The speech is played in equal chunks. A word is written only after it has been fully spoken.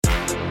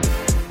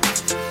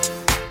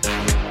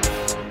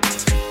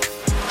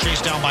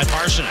Chased down by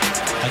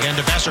Parsonen. Again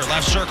to Besser.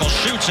 Left circle.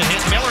 Shoots and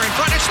hit Miller in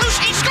front. It's loose.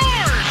 He scores!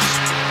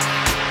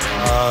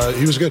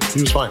 He was good.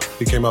 He was fine.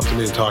 He came up to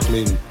me and talked to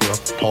me and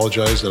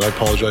apologized, and I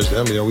apologized to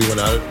him. We went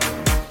at it.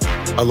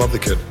 I love the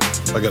kid.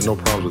 I got no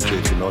problems with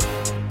JT Miller.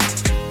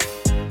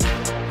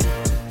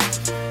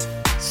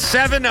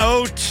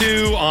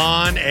 7:02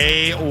 on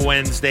a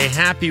Wednesday.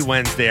 Happy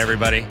Wednesday,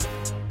 everybody.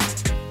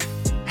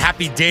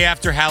 Happy day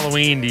after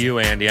Halloween to you,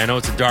 Andy. I know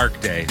it's a dark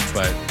day,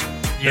 but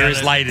there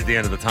is light at the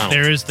end of the tunnel.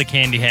 There is the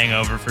candy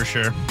hangover for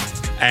sure.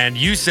 And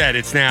you said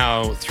it's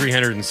now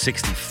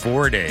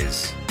 364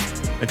 days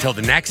until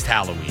the next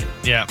Halloween.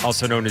 Yeah.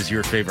 Also known as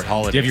your favorite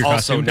holiday. Do you have your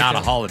also costume not a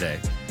picked holiday.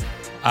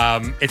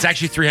 It's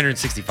actually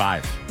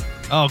 365.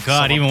 Oh,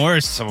 God, even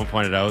worse. Someone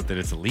pointed out that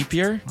it's a leap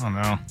year. Oh,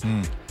 no.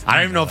 I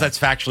don't even know if that's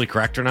factually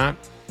correct or not,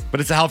 but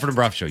it's a Halford and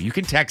Bruff show. You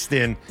can text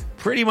in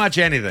pretty much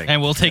anything. And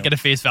we'll take it at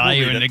face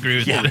value and agree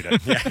with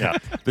it. Yeah.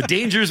 The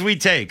dangers we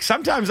take,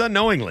 sometimes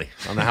unknowingly,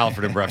 on the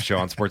Halford and Bruff show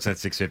on Sportsnet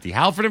 650.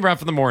 Halford and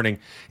Bruff in the morning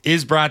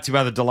is brought to you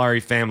by the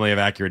Dilawri family of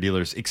Acura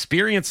dealers.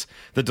 Experience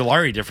the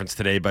Dilawri difference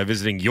today by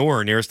visiting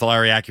your nearest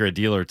Dilawri Acura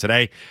dealer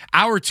today.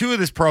 Hour 2 of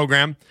this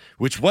program,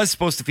 which was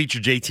supposed to feature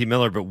JT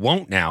Miller but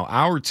won't now,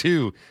 Hour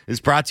 2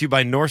 is brought to you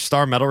by North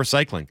Star Metal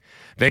Recycling.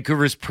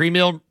 Vancouver's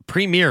premier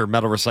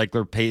metal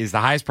recycler pays the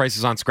highest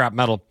prices on scrap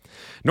metal.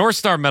 North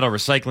Star Metal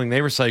Recycling, they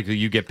recycle,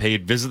 you get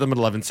paid. Visit them at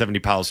 1170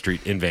 Powell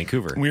Street in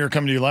Vancouver. We are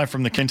coming to you live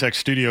from the Kintec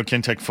studio.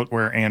 Kintec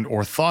Footwear and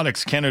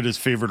Orthotics, Canada's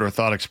favorite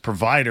orthotics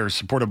provider,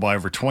 supported by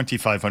over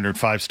 2,500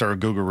 five-star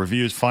Google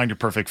reviews. Find your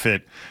perfect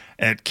fit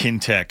at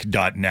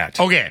kintec.net.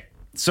 Okay,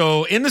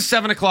 so in the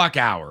 7 o'clock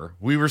hour,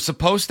 we were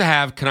supposed to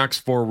have Canucks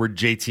forward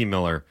JT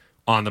Miller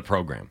on the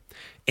program.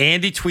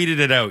 Andy tweeted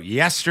it out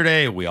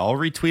yesterday. We all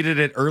retweeted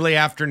it early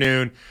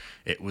afternoon.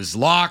 It was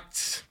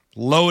locked,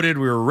 loaded.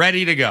 We were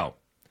ready to go.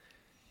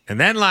 And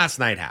then last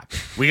night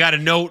happened. We got a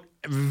note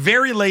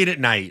very late at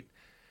night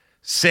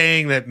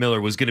saying that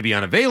Miller was going to be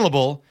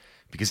unavailable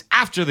because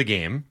after the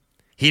game,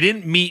 he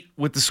didn't meet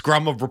with the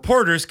scrum of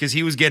reporters because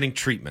he was getting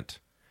treatment.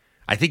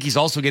 I think he's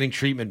also getting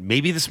treatment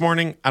maybe this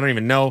morning. I don't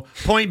even know.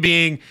 Point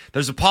being,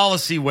 there's a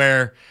policy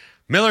where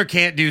Miller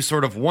can't do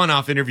sort of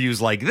one-off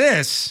interviews like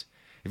this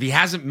if he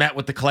hasn't met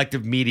with the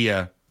collective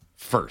media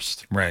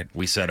first. Right.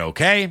 We said,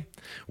 okay,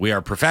 we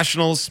are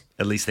professionals.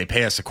 At least they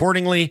pay us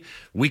accordingly.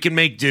 We can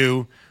make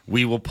do.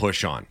 We will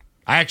push on.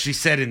 I actually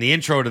said in the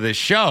intro to this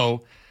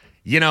show,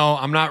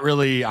 I'm not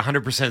really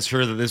 100%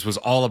 sure that this was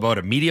all about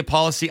a media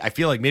policy. I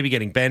feel like maybe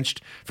getting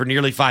benched for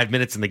nearly 5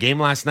 minutes in the game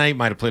last night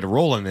might have played a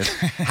role in this.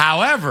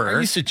 However,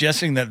 are you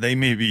suggesting that they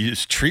maybe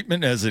use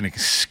treatment as an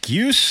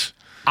excuse?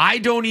 I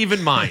don't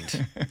even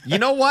mind. You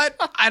know what?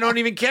 I don't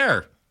even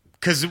care.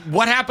 Because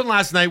what happened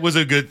last night was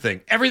a good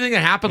thing. Everything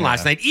that happened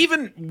last night,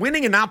 even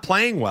winning and not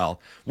playing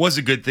well, was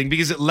a good thing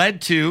because it led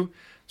to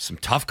some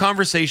tough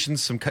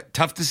conversations, some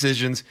tough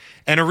decisions,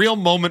 and a real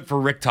moment for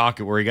Rick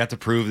Tocchet where he got to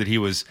prove that he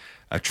was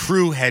a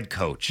true head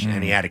coach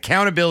and he had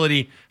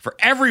accountability for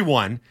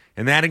everyone,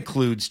 and that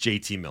includes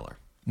JT Miller.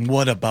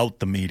 What about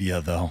the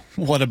media, though?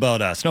 What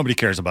about us? Nobody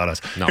cares about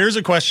us. No. Here's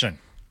a question.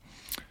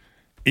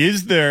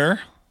 Is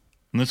there,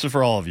 and this is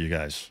for all of you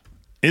guys,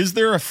 is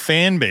there a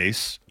fan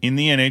base in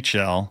the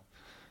NHL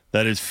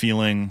that is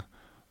feeling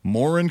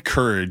more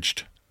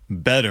encouraged,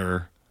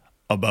 better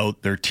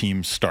about their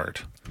team's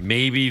start?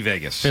 Maybe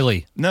Vegas.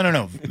 Philly.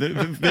 No.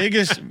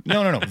 Vegas.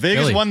 No. Vegas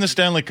Philly. won the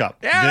Stanley Cup.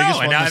 Yeah,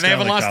 Vegas and they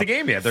haven't lost the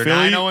game yet. They're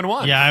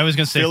 9-0-1. Yeah, I was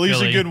going to say Philly's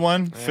Philly. a good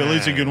one.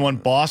 Philly's a good one.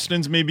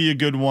 Boston's maybe a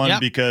good one Yep.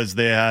 because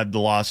they had the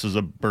losses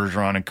of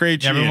Bergeron and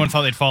Krejci. Yeah, everyone and-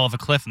 thought they'd fall off a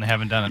cliff, and they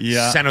haven't done it.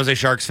 Yeah. San Jose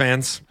Sharks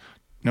fans.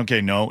 Okay,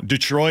 no.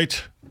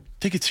 Detroit,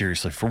 take it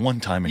seriously for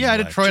one time in your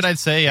life. Detroit, I'd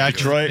say. Yeah, 'cause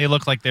Detroit. they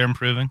look like they're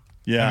improving.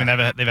 Yeah. I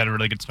mean, they've had a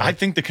really good start. I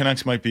think the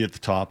Canucks might be at the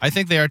top. I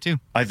think they are, too.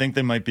 I think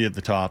they might be at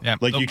the top. Yeah.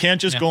 Like, you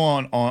can't just go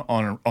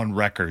on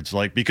records,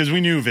 like, because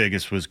we knew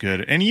Vegas was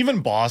good. And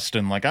even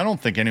Boston, I don't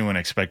think anyone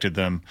expected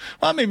them.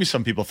 Well, maybe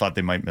some people thought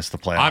they might miss the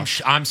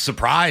playoffs. I'm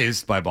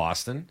surprised by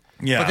Boston.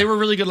 Yeah. But they were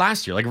really good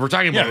last year. Like, if we're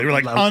talking about... Yeah, they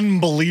were,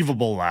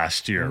 unbelievable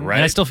last year, right?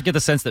 And I still get the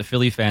sense that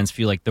Philly fans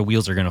feel like the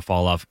wheels are going to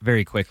fall off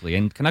very quickly.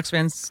 And Canucks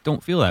fans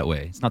don't feel that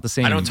way. It's not the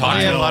same. I don't talk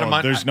to a lot of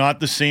money. There's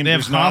not the same. They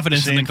have there's not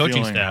confidence in the same coaching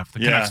feeling. staff, the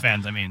Canucks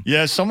fans, I mean.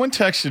 Yeah, someone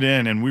texted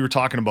in, and we were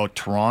talking about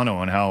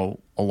Toronto and how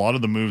a lot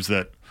of the moves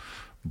that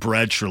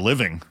Brad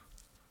Treliving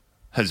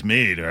has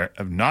made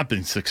have not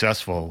been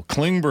successful.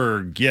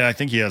 Klingberg, yeah, I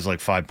think he has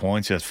 5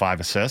 points. He has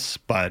 5 assists.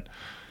 But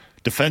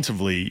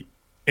defensively,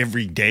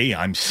 every day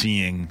I'm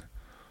seeing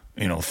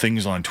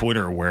things on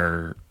Twitter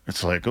where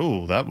it's like,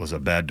 oh, that was a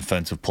bad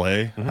defensive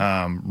play.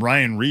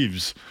 Ryan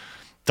Reeves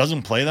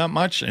doesn't play that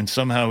much, and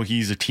somehow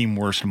he's a team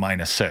worst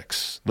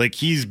 -6.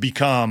 He's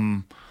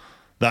become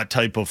that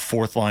type of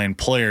fourth line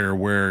player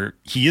where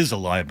he is a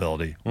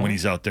liability when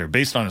he's out there,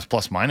 based on his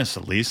plus-minus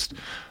at least.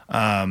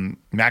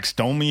 Max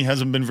Domi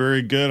hasn't been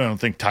very good. I don't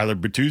think Tyler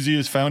Bertuzzi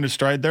has found his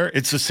stride there.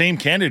 It's the same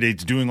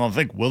candidates doing all. I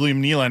think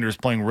William Nylander is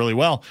playing really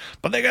well,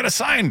 but they got to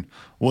sign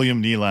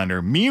William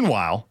Nylander.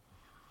 Meanwhile,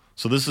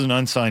 so this is an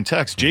unsigned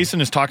text.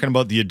 Jason is talking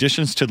about the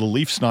additions to the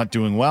Leafs not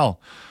doing well.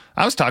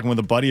 I was talking with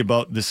a buddy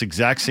about this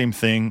exact same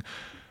thing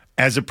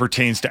as it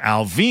pertains to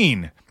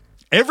Alvin.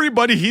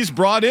 Everybody he's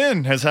brought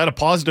in has had a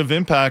positive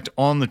impact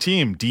on the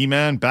team.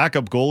 D-man,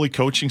 backup goalie,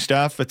 coaching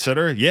staff,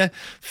 etc. Yeah,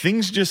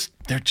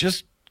 they're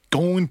just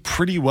going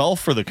pretty well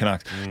for the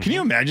Canucks. Mm-hmm. Can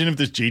you imagine if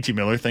this JT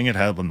Miller thing had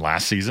happened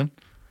last season?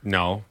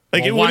 No.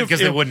 Like, well, one,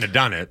 because they wouldn't have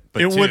done it.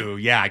 But two,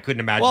 I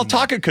couldn't imagine. Well,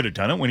 Tocchet could have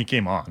done it when he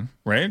came on,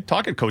 right?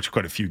 Tocchet coached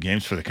quite a few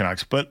games for the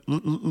Canucks, but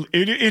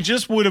it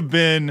just would have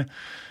been,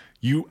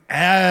 you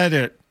add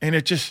it, and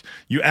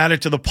you add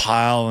it to the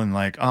pile, and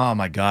like, oh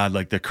my God,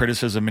 like the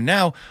criticism. And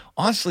now,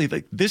 honestly,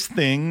 like this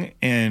thing,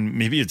 and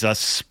maybe it's us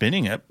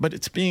spinning it, but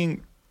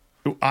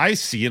I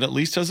see it at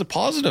least as a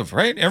positive,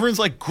 right? Everyone's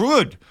like,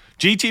 good.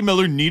 JT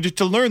Miller needed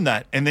to learn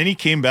that. And then he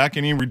came back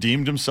and he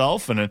redeemed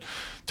himself. And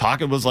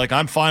Tocchet was like,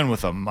 I'm fine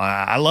with him.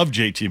 I love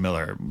JT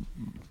Miller.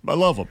 I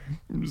love him.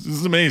 This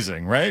is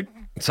amazing, right?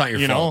 It's not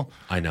your fault.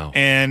 I know.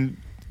 And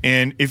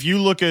if you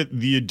look at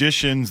the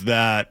additions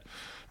that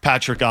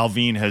Patrick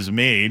Alvin has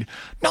made,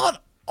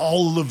 not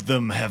all of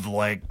them have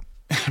like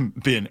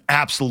been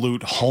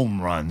absolute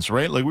home runs,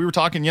 right? Like we were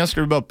talking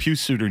yesterday about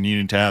Pius Suter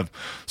needing to have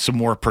some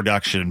more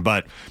production,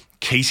 but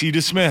Casey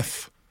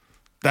DeSmith,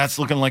 that's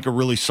looking like a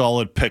really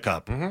solid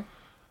pickup.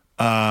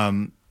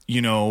 Mm-hmm.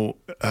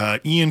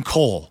 Ian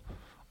Cole,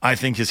 I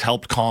think, has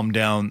helped calm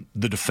down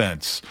the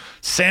defense.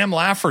 Sam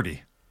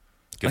Lafferty,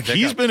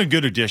 he's been a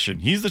good addition.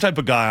 He's the type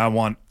of guy I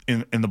want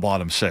in the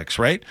bottom six,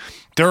 right?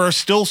 There are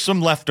still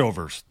some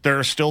leftovers. There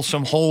are still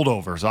some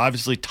holdovers.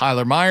 Obviously,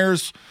 Tyler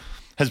Myers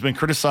has been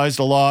criticized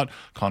a lot.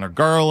 Connor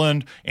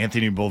Garland,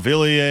 Anthony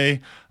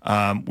Beauvillier.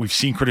 We've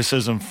seen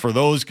criticism for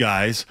those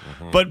guys.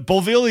 Mm-hmm. But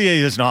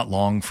Beauvillier is not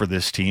long for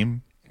this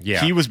team.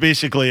 Yeah. He was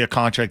basically a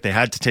contract they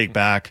had to take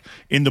back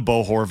in the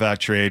Bo Horvat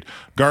trade.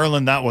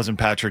 Garland, that wasn't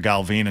Patrick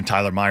Alvin, and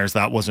Tyler Myers,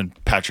 that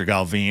wasn't Patrick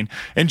Alvin.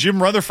 And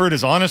Jim Rutherford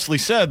has honestly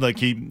said, like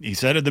he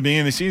said at the beginning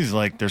of the season,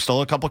 like there's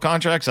still a couple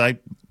contracts I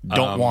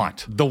don't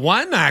want. The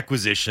one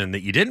acquisition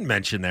that you didn't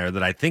mention there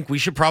that I think we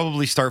should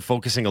probably start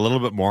focusing a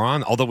little bit more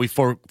on, although we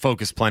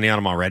focused plenty on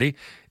him already,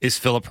 is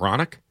Filip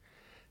Hronek.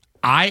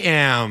 I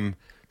am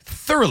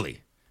thoroughly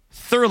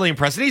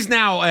impressed. And he's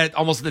now at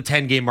almost the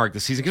 10-game mark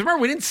this season. Because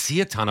remember, we didn't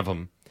see a ton of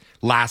him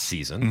last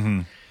season.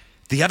 Mm-hmm.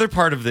 The other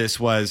part of this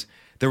was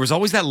there was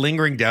always that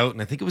lingering doubt,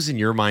 and I think it was in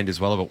your mind as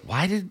well, about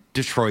why did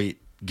Detroit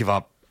give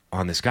up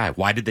on this guy?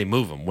 Why did they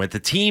move him? With the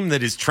team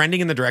that is trending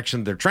in the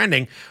direction they're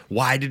trending,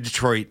 why did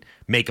Detroit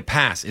make a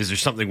pass? Is there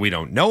something we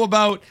don't know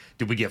about?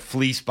 Did we get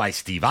fleeced by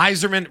Steve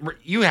Yzerman?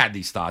 You had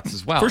these thoughts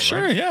as well. For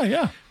sure, right?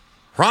 Yeah.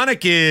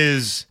 Hronek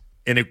is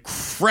an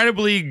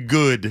incredibly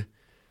good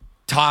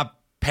top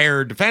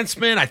pair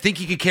defenseman. I think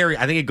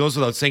it goes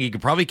without saying, he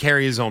could probably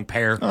carry his own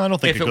pair. I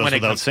don't think it goes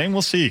without saying.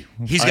 We'll see.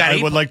 I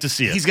would like to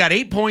see it. He's got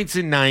 8 points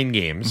in 9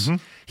 games. Mm-hmm.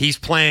 He's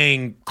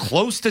playing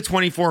close to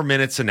 24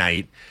 minutes a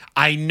night.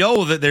 I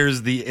know that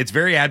it's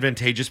very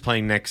advantageous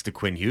playing next to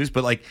Quinn Hughes,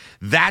 but like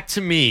that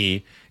to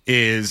me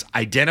is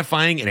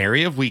identifying an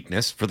area of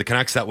weakness for the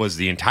Canucks that was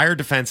the entire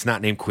defense not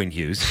named Quinn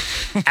Hughes,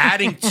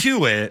 adding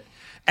to it,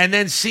 and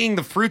then seeing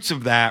the fruits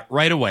of that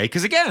right away.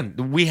 Because again,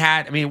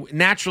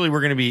 naturally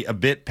we're going to be a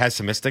bit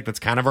pessimistic. That's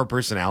kind of our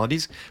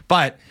personalities.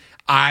 But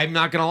I'm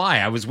not going to lie.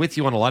 I was with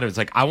you on a lot of it. It's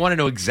like, I want to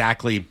know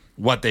exactly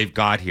what they've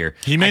got here.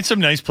 He made some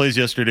nice plays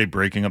yesterday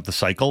breaking up the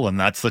cycle, and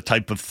that's the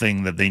type of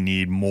thing that they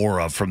need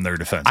more of from their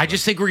defense. I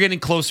just think we're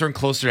getting closer and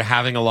closer to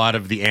having a lot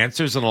of the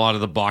answers and a lot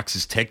of the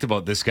boxes ticked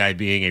about this guy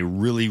being a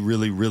really,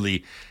 really,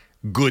 really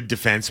good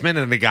defenseman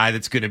and a guy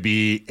that's going to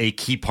be a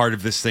key part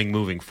of this thing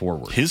moving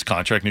forward. His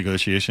contract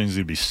negotiations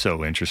would be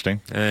so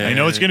interesting. I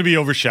know it's going to be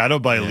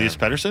overshadowed by Elias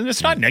Pettersson.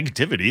 It's not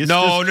negativity. It's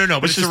no.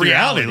 But it's just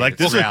reality. Like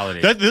this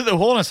reality.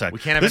 Hold on a sec.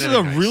 This is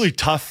a nice. really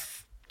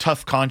tough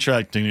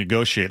contract to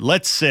negotiate.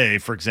 Let's say,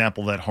 for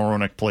example, that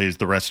Hronek plays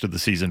the rest of the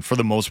season for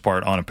the most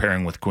part on a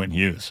pairing with Quinn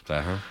Hughes,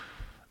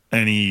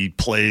 and he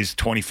plays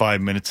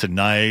 25 minutes a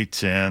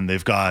night, and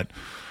they've got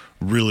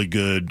really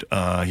good.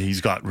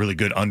 He's got really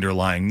good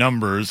underlying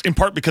numbers, in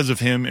part because of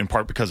him, in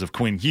part because of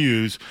Quinn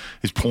Hughes.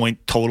 His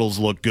point totals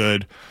look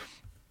good.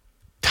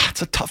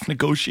 That's a tough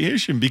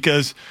negotiation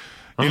because,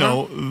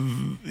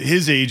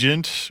 his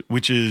agent,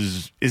 which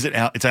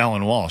it's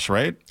Alan Walsh,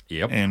 right?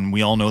 Yep. And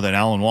we all know that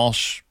Alan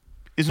Walsh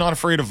is not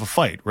afraid of a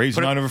fight, right? He's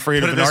not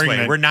afraid of an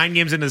argument. We're 9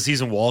 games into the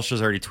season. Walsh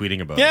is already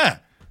tweeting about it. Yeah.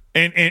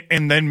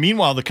 And then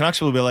meanwhile, the Canucks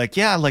will be like,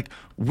 yeah, like,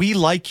 we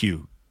like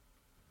you.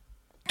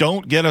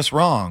 Don't get us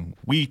wrong.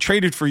 We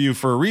traded for you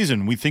for a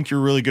reason. We think you're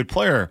a really good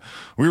player.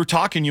 We were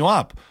talking you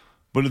up.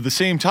 But at the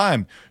same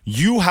time,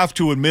 you have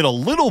to admit a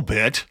little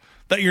bit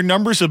that your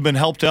numbers have been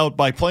helped out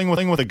by playing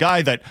with a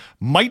guy that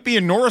might be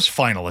a Norris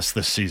finalist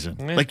this season.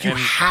 Like, you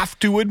have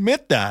to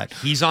admit that.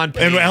 He's on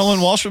pace. And Alan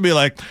Walsh would be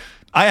like,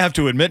 I have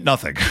to admit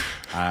nothing.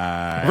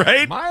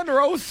 Right? Am I under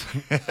oath?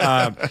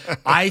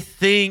 I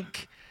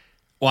think,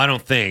 I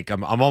don't think.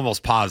 I'm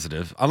almost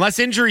positive. Unless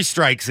injury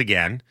strikes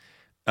again,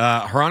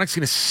 Hronek's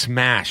going to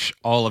smash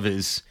all of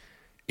his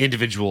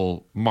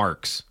individual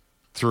marks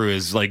through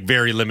his like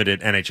very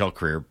limited NHL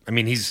career. I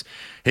mean, his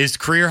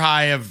career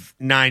high of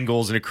 9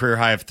 goals and a career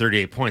high of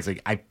 38 points.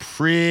 Like, I'm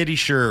pretty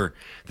sure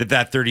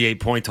that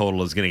 38 point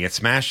total is going to get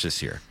smashed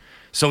this year.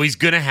 So he's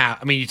going to have,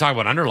 I mean, you talk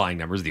about underlying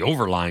numbers, the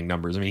overlying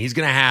numbers. I mean, he's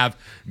going to have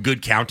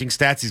good counting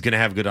stats. He's going to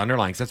have good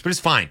underlying stats, but it's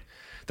fine.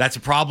 That's a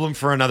problem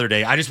for another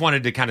day. I just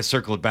wanted to kind of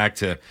circle it back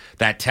to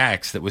that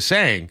text that was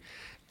saying,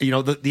 you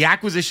know, the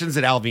acquisitions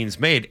that Alvin's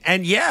made.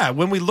 And yeah,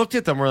 when we looked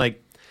at them, we're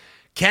like,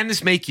 can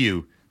this make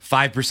you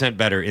 5%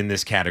 better in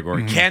this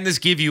category? Can this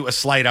give you a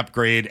slight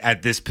upgrade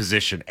at this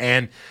position?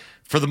 And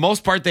for the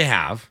most part, they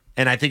have.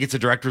 And I think it's a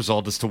direct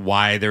result as to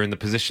why they're in the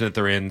position that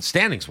they're in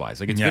standings-wise.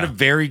 Like, it's been a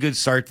very good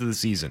start to the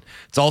season.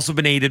 It's also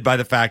been aided by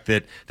the fact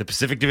that the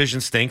Pacific Division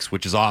stinks,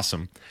 which is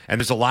awesome. And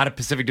there's a lot of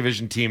Pacific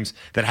Division teams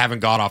that haven't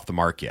got off the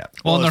mark yet.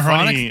 Well, on the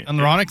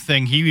Hronik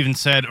thing, he even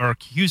said, or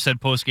Hughes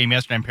said post-game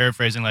yesterday, I'm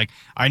paraphrasing, like,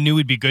 I knew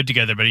we'd be good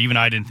together, but even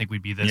I didn't think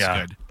we'd be this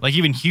good. Like,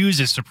 even Hughes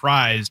is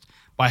surprised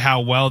by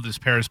how well this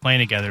pair is playing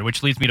together,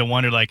 which leads me to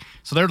wonder, like,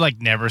 so they're like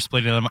never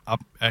splitting them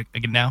up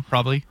again now,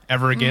 probably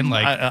ever again.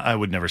 Like, I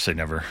would never say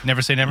never.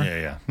 Never say never.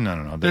 Yeah.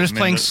 No. They're just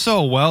playing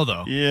so well,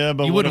 though. Yeah,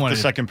 but what if the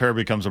second pair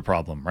becomes a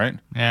problem, right?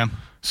 Yeah.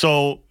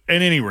 So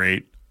at any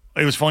rate,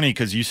 it was funny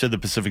because you said the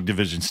Pacific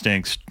Division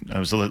stinks. I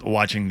was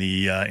watching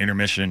the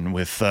intermission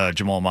with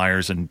Jamal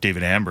Myers and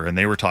David Amber, and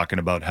they were talking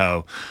about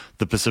how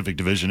the Pacific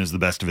Division is the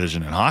best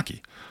division in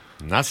hockey.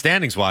 Not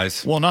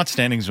standings-wise. Well, not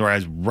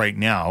standings-wise right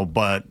now,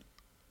 but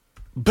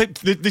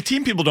the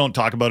team people don't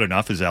talk about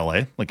enough is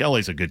LA. Like,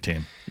 LA's a good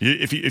team.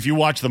 If you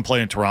watch them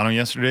play in Toronto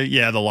yesterday,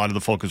 a lot of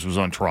the focus was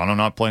on Toronto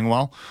not playing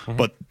well,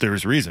 but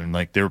there's reason.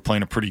 Like, they were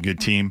playing a pretty good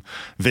team.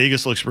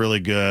 Vegas looks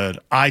really good.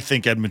 I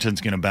think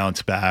Edmonton's going to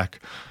bounce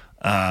back.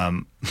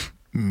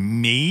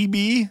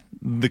 Maybe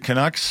the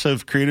Canucks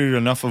have created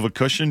enough of a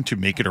cushion to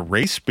make it a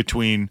race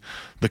between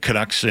the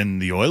Canucks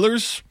and the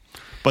Oilers,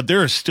 but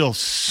there is still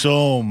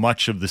so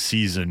much of the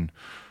season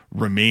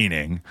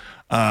remaining.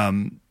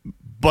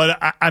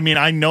 But I mean,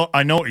 I know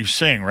what you're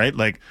saying, right?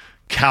 Like,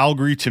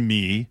 Calgary to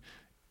me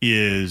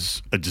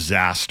is a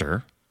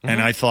disaster,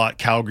 and I thought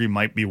Calgary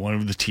might be one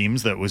of the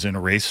teams that was in a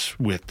race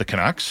with the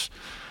Canucks.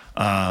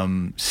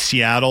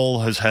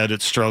 Seattle has had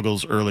its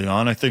struggles early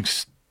on. I think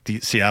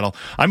Seattle.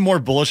 I'm more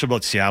bullish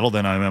about Seattle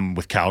than I am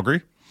with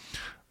Calgary,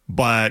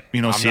 but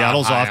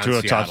Seattle's off to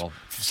a tough.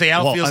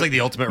 Seattle feels like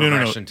the ultimate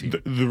regression team.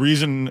 The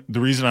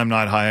reason I'm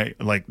not high,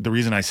 like the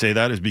reason I say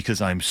that is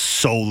because I'm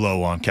so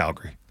low on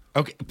Calgary.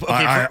 Okay,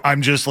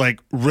 I'm just like,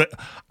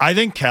 I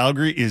think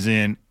Calgary is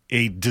in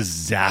a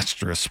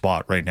disastrous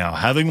spot right now.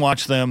 Having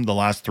watched them the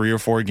last 3 or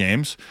 4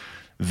 games,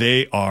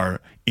 they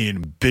are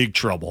in big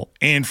trouble.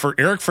 And for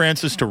Eric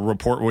Francis to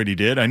report what he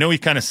did, I know he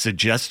kind of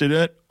suggested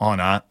it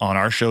on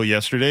our show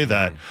yesterday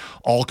that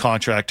all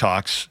contract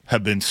talks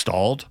have been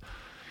stalled.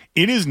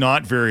 It is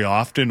not very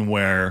often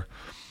where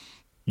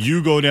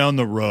you go down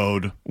the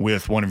road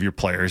with one of your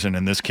players, and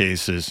in this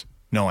case is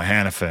Noah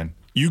Hannafin.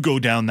 You go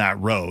down that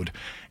road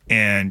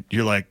and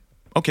you're like,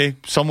 okay,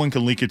 someone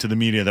can leak it to the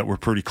media that we're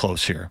pretty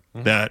close here,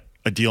 that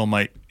a deal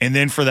might. And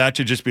then for that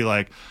to just be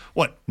like,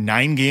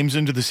 9 games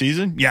into the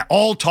season? Yeah,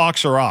 all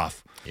talks are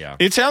off. Yeah.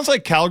 It sounds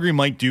like Calgary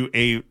might do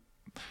a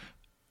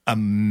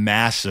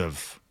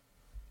massive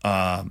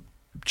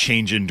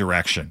change in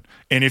direction.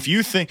 And if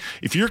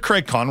you're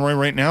Craig Conroy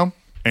right now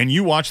and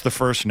you watch the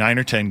first 9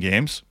 or 10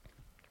 games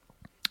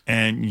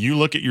and you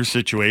look at your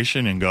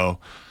situation and go,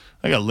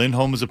 I got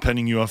Lindholm as a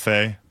pending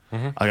UFA.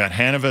 I got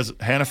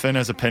Hannafin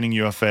as a pending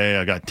UFA.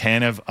 I got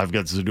Tanev. I've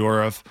got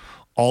Zadorov,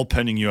 all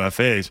pending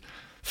UFAs.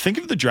 Think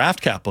of the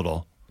draft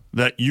capital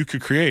that you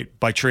could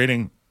create by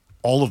trading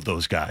all of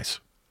those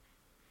guys.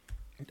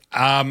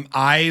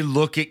 I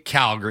look at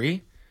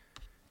Calgary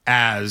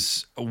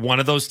as one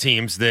of those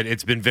teams that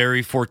it's been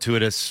very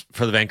fortuitous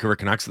for the Vancouver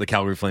Canucks that the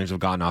Calgary Flames have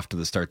gotten off to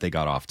the start they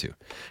got off to.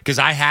 Because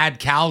I had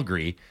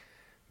Calgary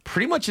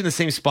pretty much in the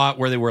same spot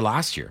where they were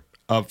last year.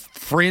 A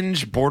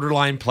fringe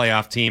borderline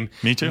playoff team.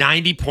 Me too.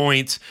 90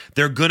 points.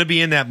 They're going to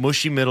be in that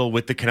mushy middle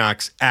with the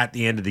Canucks at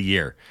the end of the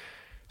year.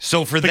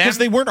 So for them, because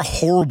they weren't a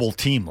horrible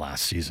team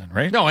last season,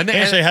 right? No, and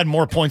they had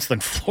more points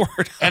than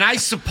Florida. And I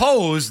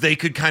suppose they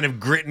could kind of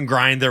grit and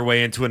grind their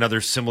way into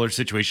another similar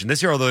situation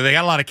this year, although they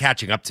got a lot of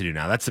catching up to do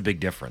now. That's the big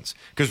difference.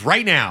 Because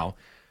right now,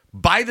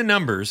 by the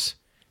numbers,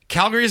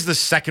 Calgary is the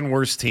second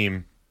worst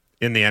team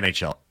in the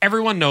NHL.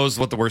 Everyone knows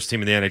what the worst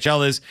team in the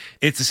NHL is.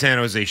 It's the San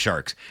Jose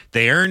Sharks.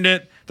 They earned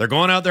it. They're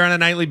going out there on a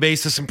nightly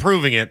basis and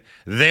proving it.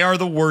 They are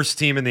the worst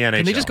team in the NHL.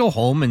 Can they just go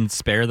home and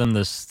spare them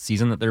this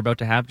season that they're about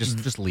to have?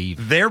 Just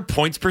leave. Their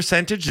points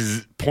percentage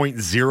is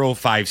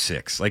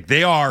 .056. Like,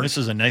 they are. This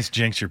is a nice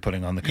jinx you're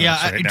putting on the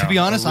Canucks right now. To be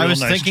honest, I was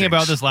thinking jinx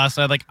about this last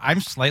night. Like, I'm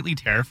slightly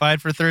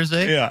terrified for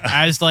Thursday. Yeah.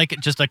 As like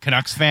just a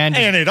Canucks fan.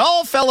 And it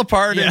all fell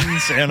apart in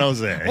San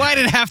Jose. Why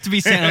did it have to be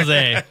San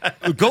Jose?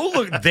 Go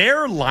look.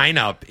 Their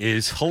lineup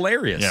is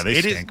hilarious. Yeah, they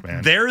stink,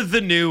 man. They're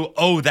the new,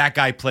 that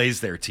guy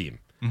plays their team.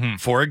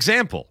 For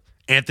example,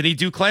 Anthony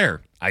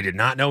Duclair. I did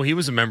not know he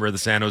was a member of the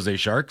San Jose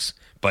Sharks,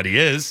 but he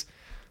is.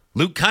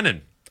 Luke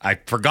Cunnin. I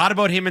forgot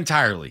about him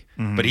entirely,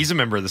 but he's a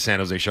member of the San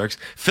Jose Sharks.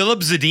 Philip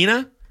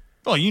Zadina,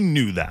 Oh, you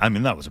knew that. I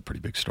mean, that was a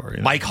pretty big story.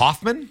 Mike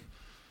Hoffman?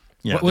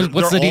 Yeah, What's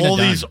they're Zadina all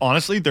done? these,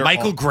 honestly, they're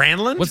Michael all,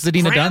 Granlund? What's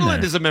Zadina done Granlund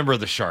there? is a member of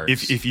the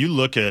Sharks. if you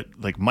look at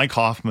like Mike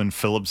Hoffman,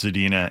 Philip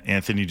Zadina,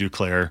 Anthony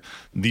Duclair,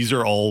 these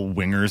are all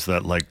wingers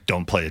that like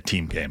don't play a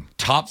team game.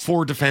 Top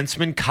 4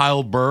 defenseman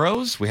Kyle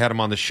Burrows. We had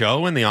him on the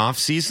show in the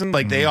offseason.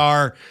 Like they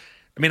are.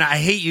 I mean, I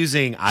hate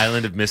using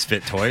Island of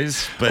Misfit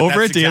Toys, but Over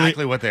that's at Daily-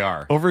 exactly what they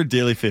are. Over at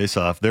Daily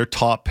Faceoff, their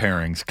top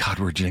pairings, God,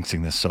 we're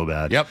jinxing this so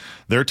bad. Yep.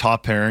 Their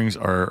top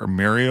pairings are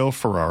Mario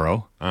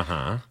Ferraro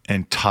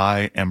and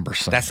Ty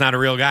Emberson. That's not a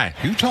real guy.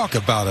 You talk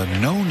about a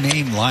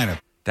no-name lineup.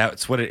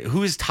 That's what it.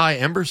 Who is Ty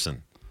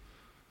Emberson?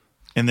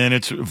 And then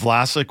it's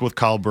Vlasic with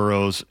Kyle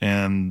Burrows,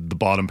 and the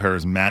bottom pair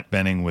is Matt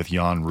Benning with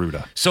Jan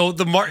Ruda. So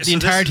the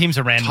entire team's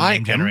a random Ty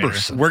name generator.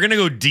 Emberson. We're going to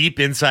go deep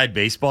inside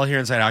baseball here,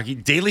 inside hockey.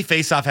 Daily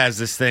Faceoff has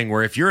this thing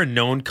where if you're a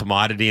known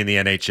commodity in the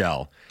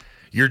NHL,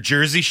 your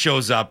jersey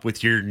shows up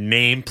with your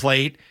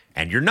nameplate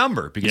and your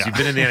number because you've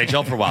been in the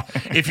NHL for a while.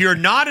 If you're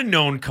not a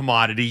known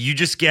commodity, you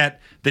just get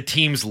the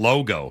team's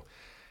logo.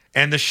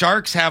 And the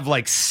Sharks have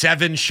like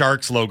 7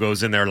 Sharks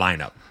logos in their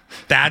lineup.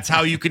 That's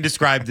how you can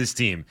describe this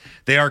team.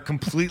 They are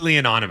completely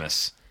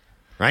anonymous,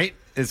 right?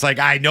 It's like,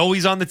 I know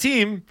he's on the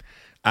team.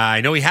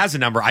 I know he has a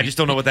number. I just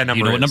don't know what that number is.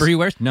 You know what number he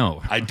wears?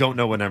 No. I don't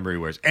know what number he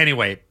wears.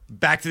 Anyway,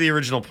 back to the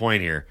original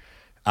point here.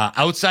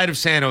 Outside of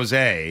San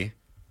Jose,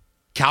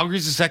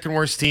 Calgary's the second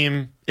worst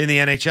team in the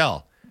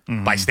NHL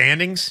by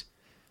standings,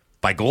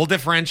 by goal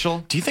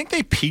differential. Do you think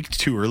they peaked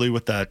too early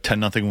with that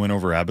 10-0 win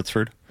over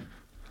Abbotsford?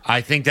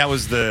 I think that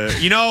was the,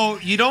 you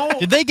don't.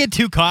 Did they get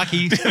too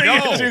cocky?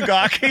 No. Too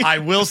cocky? I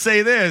will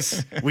say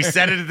this. We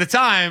said it at the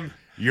time.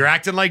 You're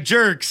acting like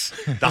jerks.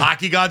 The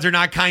hockey gods are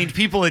not kind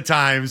people at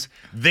times.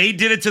 They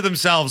did it to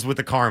themselves with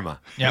the karma.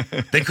 Yep.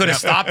 They could have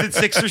stopped at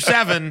 6 or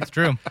 7. It's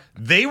true.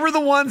 They were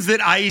the ones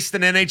that iced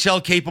an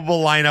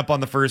NHL-capable lineup on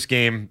the first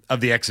game of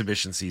the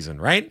exhibition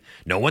season, right?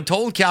 No one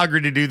told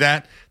Calgary to do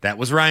that. That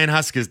was Ryan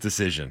Huska's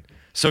decision.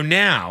 So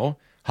now,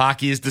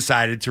 hockey has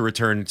decided to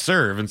return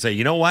serve and say,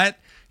 you know what?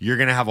 You're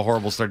going to have a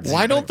horrible start to the Why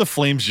season. don't the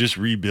Flames just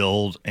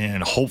rebuild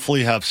and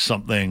hopefully have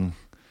something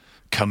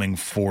coming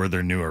for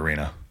their new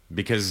arena?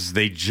 Because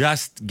they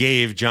just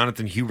gave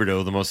Jonathan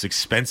Huberdeau the most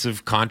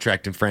expensive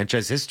contract in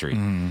franchise history.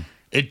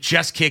 It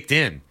just kicked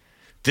in.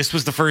 This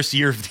was the first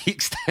year of the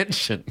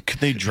extension.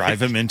 Could they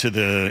drive him into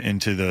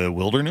the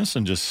wilderness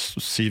and just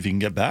see if he can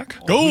get back?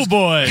 Go,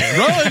 boy.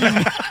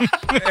 Run.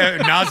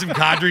 Nazem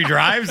Kadri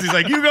drives. He's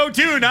like, you go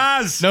too,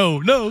 Naz. No.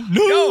 No.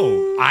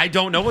 I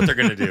don't know what they're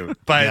going to do.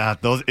 But Yeah,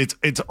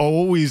 it's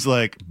always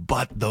like,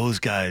 but those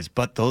guys.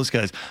 But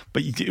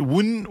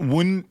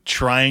wouldn't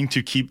trying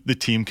to keep the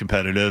team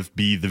competitive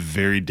be the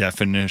very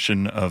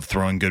definition of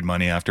throwing good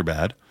money after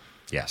bad?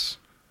 yes.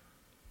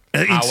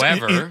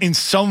 However, in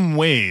some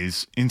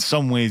ways,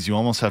 you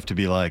almost have to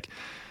be like,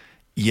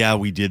 yeah,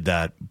 we did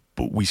that,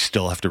 but we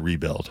still have to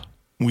rebuild.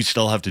 We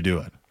still have to do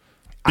it.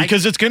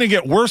 Because it's going to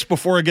get worse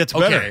before it gets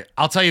better. Okay,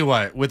 I'll tell you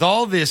what. With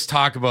all this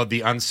talk about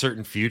the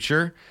uncertain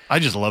future, I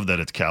just love that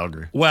it's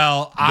Calgary.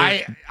 well,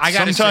 I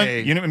got to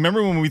say,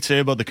 remember when we'd say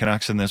about the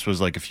Canucks, and this was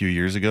like a few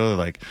years ago,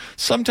 like,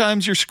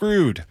 sometimes you're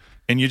screwed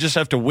and you just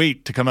have to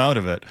wait to come out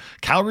of it.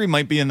 Calgary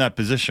might be in that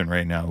position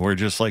right now where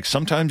just like,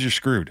 sometimes you're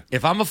screwed.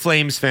 if I'm a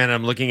Flames fan and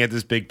I'm looking at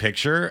this big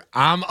picture,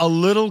 I'm a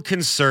little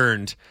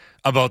concerned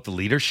about the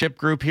leadership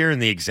group here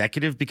and the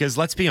executive because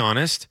let's be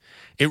honest,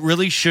 it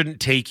really shouldn't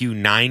take you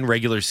 9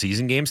 regular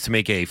season games to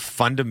make a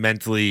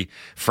fundamentally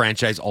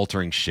franchise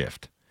altering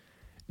shift.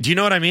 Do you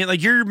know what I mean?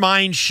 Like your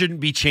mind shouldn't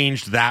be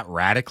changed that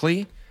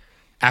radically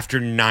after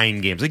 9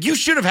 games. Like you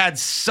should have had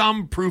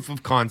some proof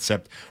of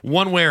concept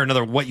one way or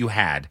another what you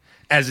had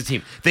as a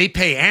team. They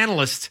pay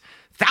analysts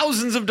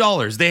thousands of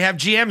dollars. They have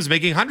GMs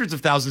making hundreds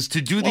of thousands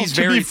to do these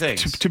very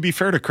things. To be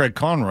fair to Craig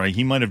Conroy,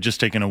 he might have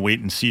just taken a wait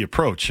and see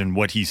approach, and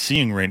what he's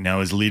seeing right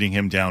now is leading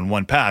him down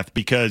one path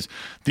because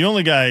the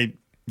only guy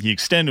he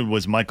extended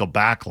was Michael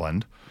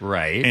Backlund,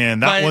 Right.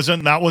 and that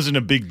wasn't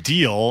a big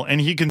deal,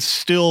 and he can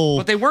still.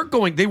 But they were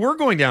going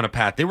down a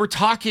path. They were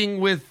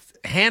talking with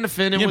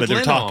Hanifin and with but they were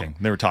Lindholm. talking.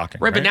 They were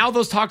talking, Right, but now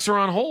those talks are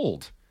on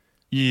hold.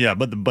 Yeah,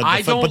 but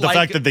the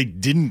fact that they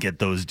didn't get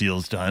those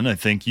deals done, I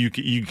think you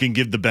can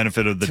give the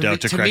benefit of the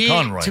doubt to Craig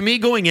Conroy. To me,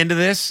 going into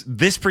this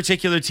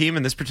particular team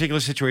and this particular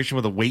situation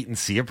with a wait and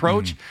see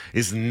approach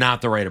is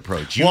not the right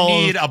approach. You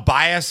need a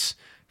bias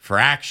for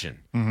action,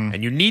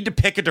 and you need to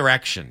pick a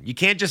direction. You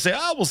can't just say,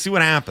 "Oh, we'll see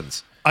what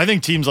happens." I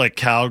think teams like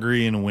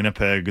Calgary and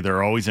Winnipeg,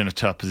 they're always in a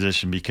tough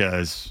position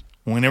because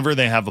whenever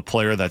they have a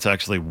player that's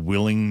actually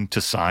willing to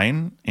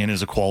sign and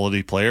is a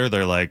quality player,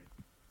 they're like,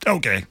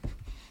 okay.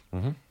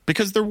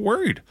 Because they're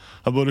worried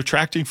about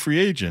attracting free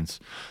agents.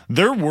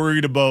 They're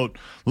worried about,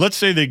 let's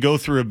say they go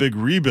through a big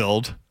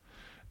rebuild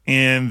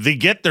and they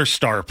get their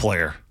star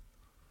player,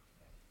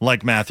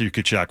 like Matthew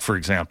Tkachuk, for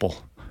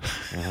example.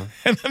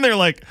 And then they're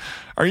like,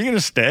 are you going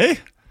to stay?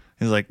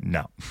 He's like,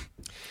 no.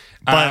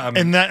 But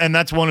and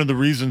that's one of the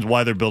reasons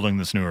why they're building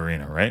this new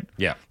arena, right?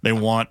 Yeah. They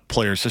want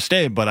players to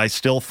stay, but I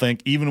still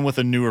think even with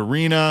a new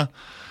arena,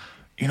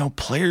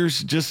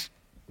 players just,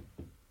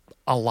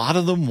 a lot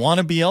of them want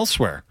to be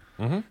elsewhere.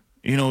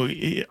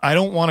 I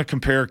don't want to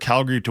compare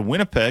Calgary to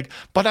Winnipeg,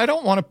 but I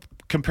don't want to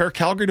compare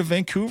Calgary to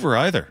Vancouver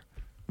either.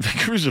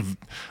 Vancouver's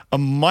a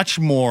much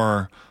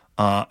more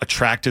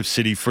attractive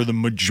city for the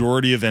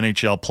majority of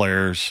NHL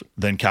players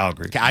than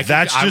Calgary. That's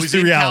I just was the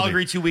in reality.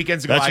 Calgary 2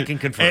 weekends ago. I can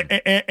confirm.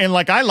 And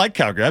like, I like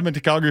Calgary. I've been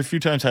to Calgary a few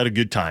times, had a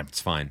good time.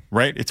 It's fine.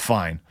 Right? It's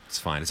fine. It's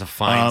fine. It's a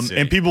fine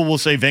city. And people will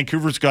say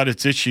Vancouver's got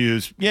its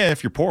issues. Yeah,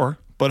 if you're poor.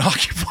 But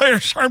hockey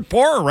players aren't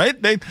poor, right?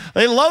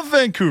 They love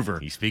Vancouver.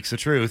 He speaks the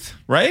truth.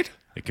 Right?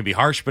 It can be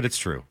harsh, but it's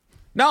true.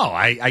 No,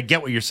 I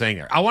get what you're saying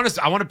there. I want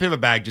to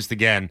pivot back just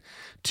again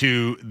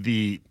to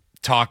the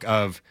talk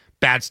of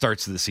bad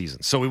starts to the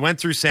season. So we went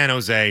through San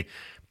Jose.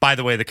 By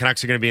the way, the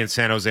Canucks are going to be in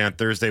San Jose on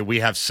Thursday. We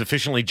have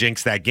sufficiently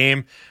jinxed that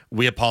game.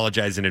 We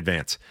apologize in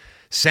advance.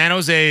 San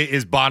Jose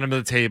is bottom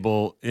of the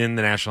table in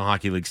the National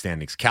Hockey League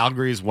standings.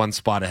 Calgary is one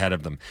spot ahead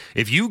of them.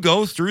 If you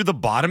go through the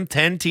bottom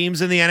 10 teams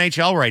in the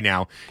NHL right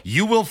now,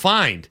 you will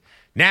find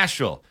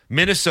Nashville,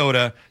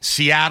 Minnesota,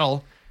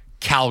 Seattle,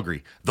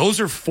 Calgary.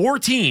 Those are four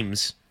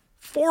teams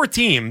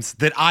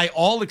that I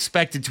all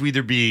expected to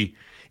either be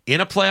in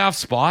a playoff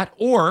spot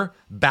or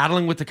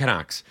battling with the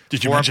Canucks.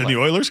 Did you mention the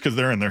Oilers? Because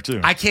they're in there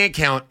too. I can't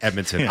count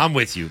Edmonton. I'm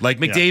with you. Like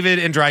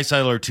McDavid and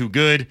Draisaitl are too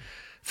good.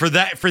 For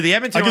the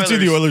Edmonton I can Oilers, see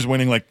the Oilers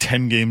winning like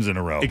 10 games in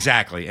a row.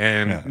 Exactly.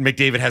 And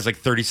McDavid has like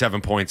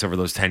 37 points over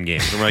those 10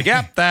 games. And we're like,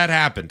 yep, that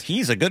happened.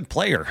 He's a good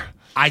player.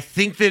 I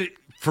think that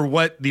for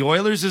what the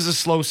Oilers is a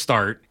slow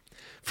start,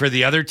 for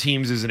the other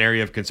teams is an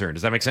area of concern.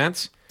 Does that make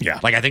sense? Yeah.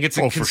 Like, I think it's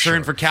a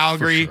concern for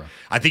Calgary. For sure.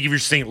 I think if you're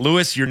St.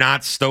 Louis, you're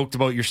not stoked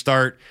about your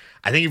start.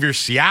 I think if you're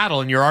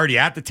Seattle and you're already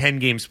at the 10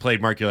 games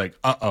played mark, you're like,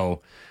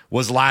 uh-oh.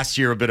 Was last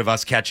year a bit of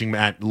us catching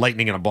at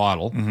lightning in a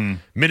bottle. Mm-hmm.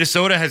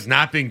 Minnesota has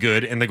not been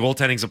good, and the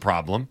goaltending's a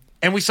problem.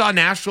 And we saw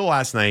Nashville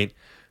last night.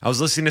 I was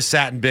listening to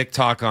Sat and Bick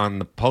talk on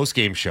the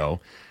post-game show,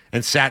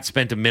 and Sat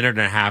spent a minute and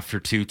a half or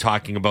two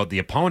talking about the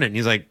opponent, and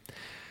he's like,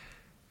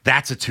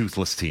 that's a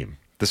toothless team.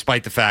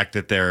 Despite the fact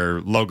that their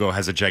logo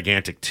has a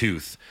gigantic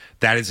tooth,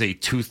 that is a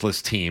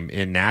toothless team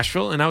in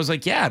Nashville. And I was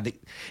like, yeah,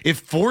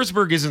 if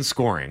Forsberg isn't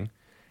scoring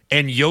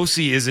and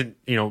Yossi isn't,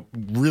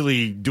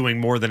 really doing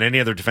more than any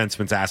other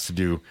defenseman's asked to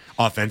do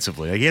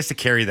offensively, like he has to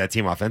carry that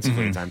team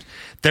offensively at times,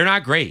 they're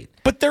not great.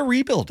 But they're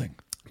rebuilding.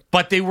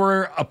 But they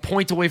were a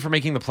point away from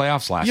making the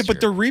playoffs last year. Yeah,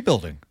 but they're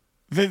rebuilding.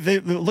 They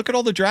look at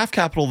all the draft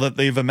capital that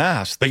they've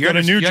amassed. They got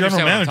a new general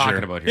manager. What I'm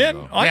talking about here,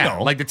 though. I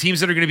know. Like the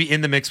teams that are going to be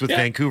in the mix with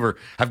Vancouver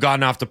have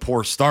gotten off to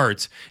poor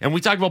starts. And we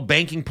talked about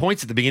banking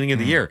points at the beginning of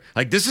the year.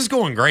 Like, this is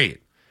going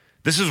great.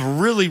 This is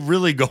really,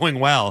 really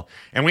going well.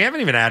 And we haven't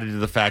even added to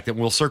the fact that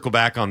we'll circle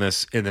back on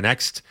this in the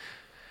next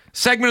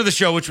segment of the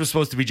show, which was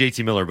supposed to be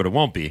JT Miller, but it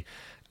won't be.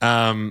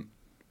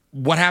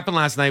 What happened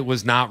last night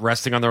was not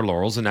resting on their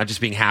laurels and not just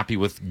being happy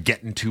with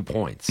getting 2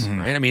 points,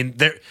 right? I mean,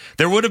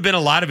 there would have been a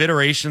lot of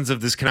iterations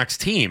of this Canucks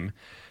team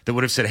that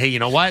would have said, hey, you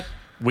know what?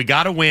 We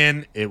got to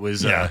win. It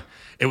was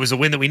a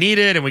win that we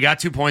needed, and we got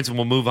 2 points, and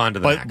we'll move on to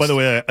the next. By the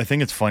way, I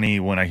think it's funny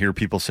when I hear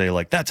people say,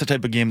 like, that's the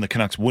type of game the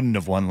Canucks wouldn't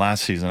have won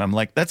last season. I'm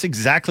like, that's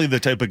exactly the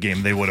type of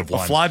game they would have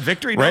won. A flawed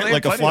victory? Right? No,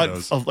 like a flawed,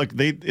 it's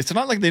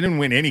not like they didn't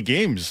win any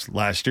games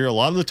last year. A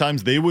lot of the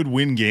times they would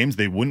win games.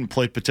 They wouldn't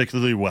play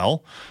particularly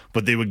well,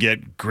 but they would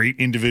get great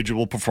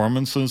individual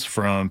performances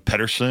from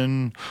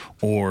Pettersson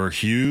or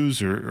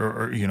Hughes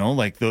or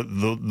like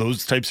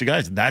those types of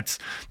guys. That's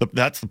the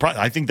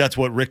problem. I think that's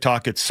what Rick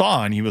Tocchet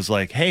saw, and he was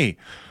like, hey,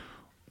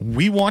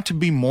 we want to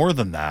be more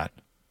than that.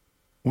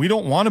 We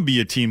don't want to be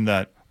a team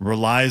that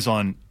relies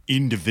on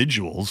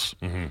individuals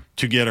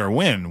to get our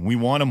win. We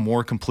want a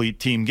more complete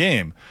team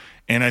game.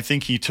 And I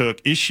think he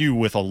took issue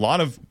with a lot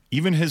of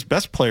even his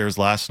best players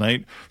last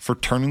night for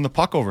turning the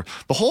puck over.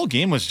 The whole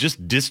game was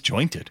just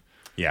disjointed.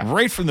 Yeah.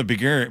 Right from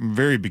the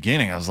very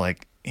beginning, I was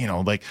like,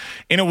 and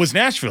it was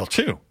Nashville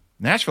too.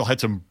 Nashville had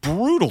some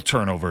brutal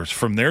turnovers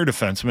from their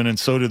defensemen, and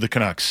so did the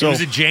Canucks. So it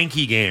was a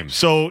janky game.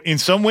 So in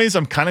some ways,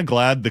 I'm kind of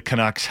glad the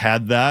Canucks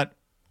had that,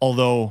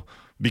 although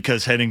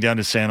because heading down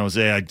to San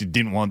Jose, I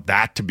didn't want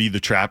that to be the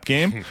trap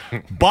game.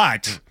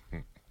 But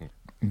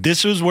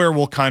this is where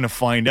we'll kind of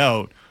find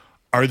out,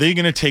 are they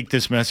going to take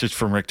this message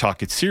from Rick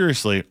Tocchet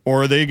seriously,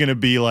 or are they going to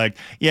be like,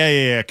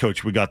 yeah,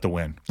 coach, we got the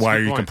win. Why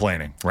are you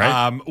complaining?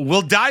 Right?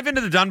 We'll dive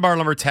into the Dunbar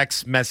Lumber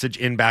text message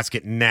in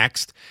basket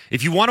next.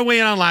 If you want to weigh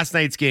in on last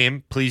night's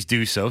game, please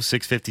do so.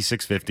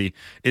 650-650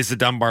 is the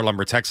Dunbar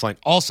Lumber text line.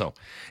 Also,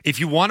 if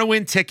you want to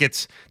win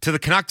tickets to the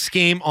Canucks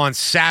game on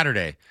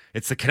Saturday,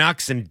 it's the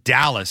Canucks and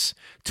Dallas,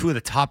 two of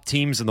the top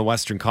teams in the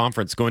Western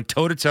Conference, going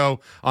toe-to-toe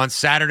on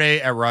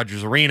Saturday at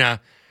Rogers Arena.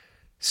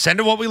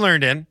 Send it what we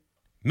learned in.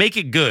 Make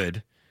it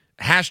good.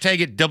 Hashtag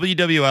it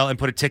WWL and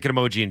put a ticket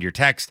emoji into your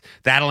text.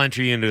 That'll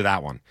enter you into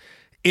that one.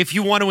 If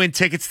you want to win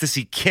tickets to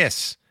see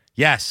Kiss,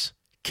 yes,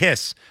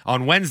 Kiss,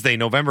 on Wednesday,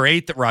 November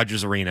 8th at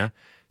Rogers Arena,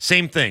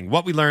 same thing.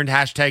 What we learned,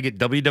 hashtag it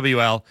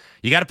WWL.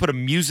 You got to put a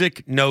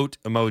music note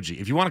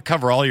emoji. If you want to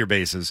cover all your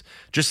bases,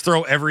 just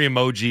throw every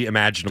emoji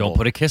imaginable. Don't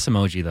put a kiss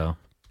emoji, though.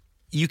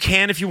 You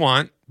can if you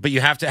want, but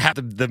you have to have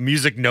the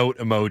music note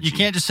emoji. You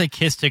can't just say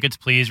kiss tickets,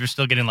 please. We're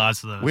still getting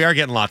lots of those. We are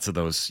getting lots of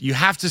those. You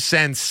have to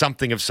send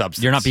something of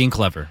substance. You're not being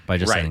clever by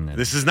just right. saying that.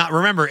 This is not,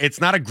 remember, it's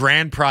not a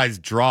grand prize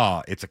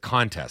draw. It's a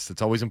contest.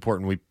 It's always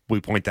important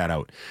we point that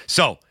out.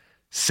 So,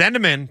 send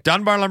them in.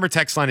 Dunbar Lumber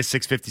text line is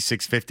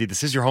 650-650.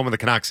 This is your home of the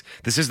Canucks.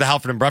 This is the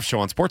Halford and Bruff Show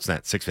on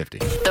Sportsnet 650.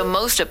 The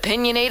most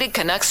opinionated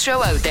Canucks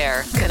show out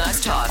there.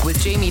 Canucks Talk with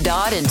Jamie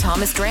Dodd and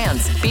Thomas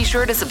Drance. Be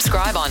sure to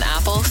subscribe on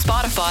Apple,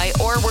 Spotify,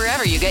 or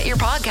wherever you get your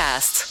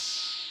podcasts.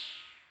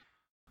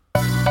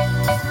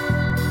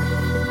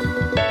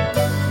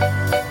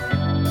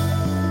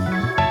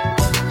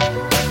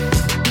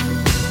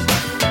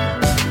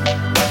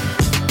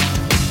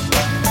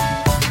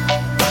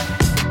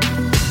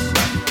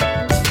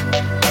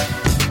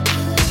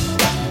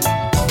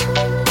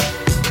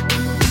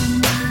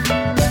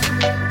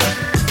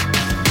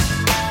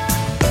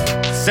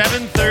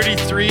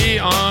 $7:33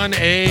 on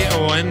a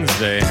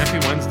Wednesday.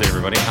 Happy Wednesday,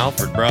 everybody.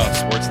 Halford Bruff,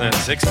 Sportsnet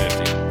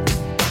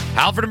 650.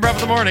 Halford and Bruff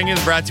in the Morning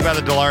is brought to you by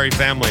the Dilawri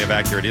family of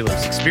Acura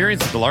dealers.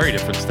 Experience the Dilawri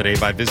difference today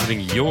by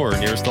visiting your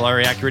nearest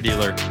Dilawri Acura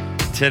dealer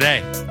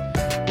today.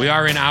 We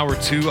are in hour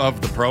 2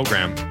 of the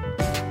program.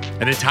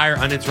 An entire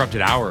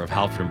uninterrupted hour of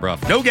Halford and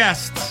Bruff. No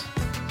guests.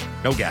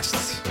 No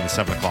guests in the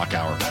 7 o'clock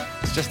hour.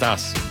 It's just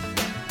us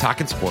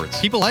talking sports.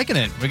 People liking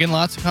it. We're getting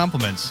lots of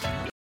compliments.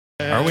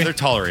 Are we? They're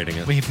tolerating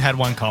it. We've had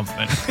one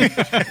compliment.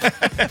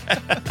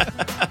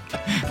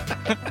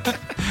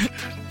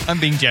 I'm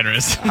being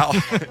generous.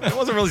 It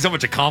wasn't really so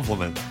much a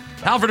compliment.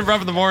 Halford and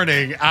Bruff in the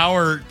Morning,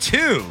 hour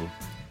 2.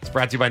 It's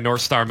brought to you by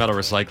North Star Metal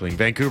Recycling,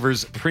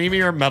 Vancouver's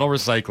premier metal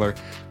recycler,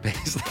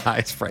 pays the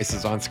highest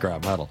prices on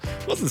scrap metal.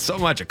 It wasn't so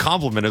much a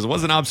compliment as it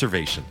was an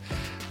observation.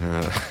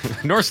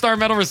 North Star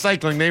Metal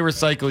Recycling, they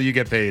recycle, you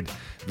get paid.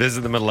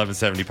 Visit them at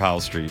 1170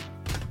 Powell Street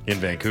in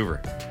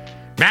Vancouver.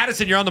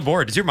 Madison, you're on the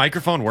board. Does your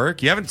microphone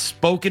work? You haven't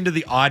spoken to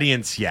the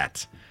audience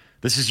yet.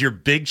 This is your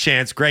big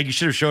chance. Greg, you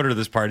should have showed her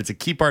this part. It's a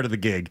key part of the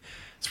gig.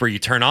 It's where you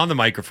turn on the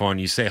microphone,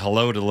 you say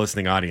hello to the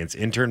listening audience.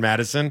 Intern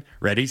Madison,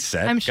 ready,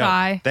 set, I'm go.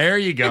 shy. There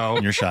you go.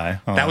 You're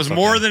shy. Oh, that was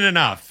more than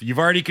enough. You've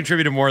already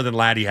contributed more than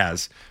Laddie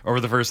has over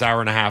the first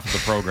hour and a half of the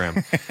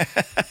program.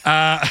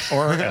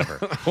 Or ever.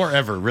 Or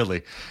ever,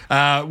 really.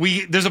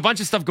 There's a bunch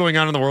of stuff going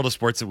on in the world of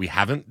sports that we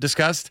haven't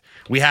discussed.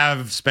 We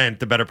have spent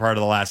the better part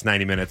of the last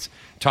 90 minutes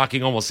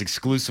talking almost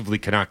exclusively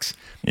Canucks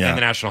and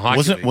the National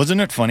Hockey League.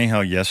 Wasn't it funny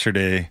how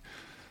yesterday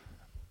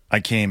I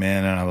came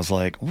in and I was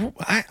like,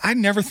 I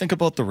never think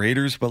about the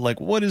Raiders, but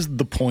like, what is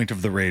the point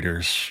of the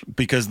Raiders?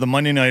 Because the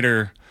Monday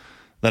Nighter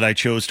that I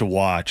chose to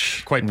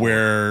watch,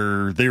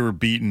 where they were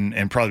beaten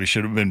and probably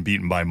should have been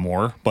beaten by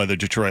more by the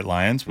Detroit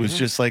Lions, was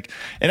just like,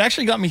 it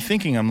actually got me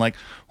thinking. I'm like,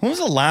 when was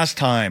the last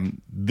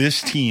time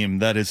this team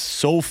that is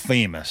so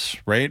famous,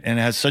 right, and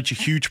has such a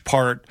huge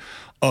part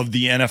of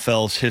the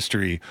NFL's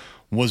history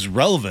was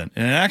relevant?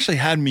 And it actually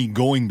had me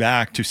going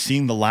back to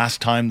seeing the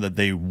last time that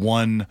they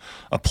won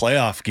a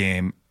playoff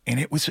game.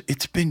 And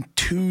it's been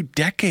 2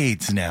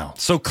 decades now.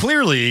 So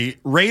clearly,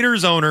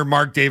 Raiders owner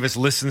Mark Davis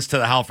listens to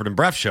the Halford and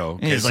Bruff show.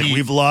 He's like,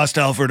 we've lost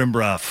Halford and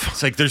Bruff.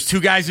 It's like, there's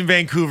 2 guys in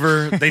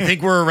Vancouver. They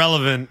think we're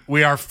irrelevant.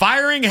 We are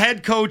firing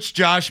head coach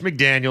Josh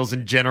McDaniels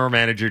and general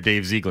manager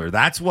Dave Ziegler.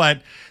 That's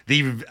what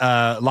the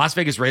Las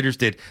Vegas Raiders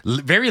did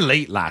very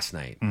late last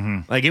night.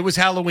 Like, it was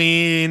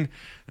Halloween.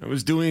 I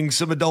was doing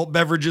some adult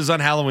beverages on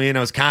Halloween.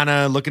 I was kind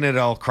of looking at it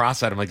all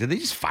cross-eyed. I'm like, did they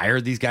just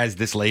fire these guys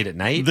this late at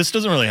night? This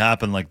doesn't really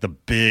happen like the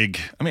big,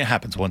 I mean, it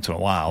happens once in a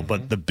while,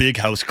 but the big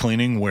house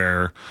cleaning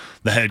where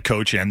the head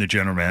coach and the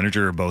general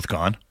manager are both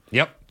gone.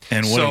 Yep.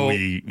 And what are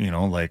we,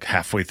 like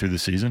halfway through the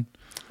season?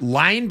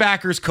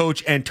 Linebackers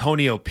coach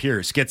Antonio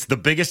Pierce gets the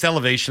biggest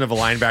elevation of a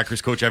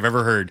linebackers coach I've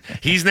ever heard.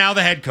 He's now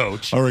the head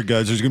coach. All right,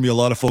 guys, there's going to be a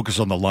lot of focus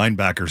on the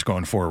linebackers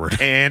going forward.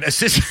 And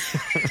assistant...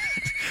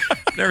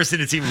 Never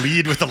seen a team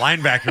lead with the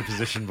linebacker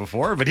position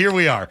before, but here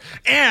we are.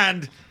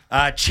 And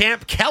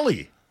Champ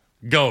Kelly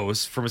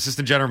goes from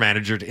assistant general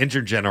manager to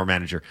interim general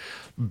manager.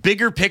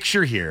 Bigger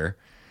picture here,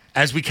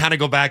 as we kind of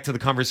go back to the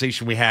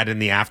conversation we had in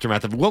the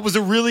aftermath of what was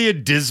a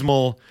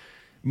dismal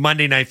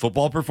Monday Night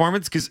Football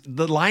performance, because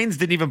the Lions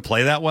didn't even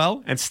play that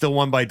well and still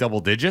won by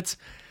double digits.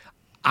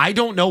 I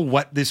don't know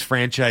what this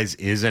franchise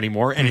is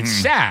anymore, and it's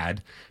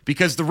sad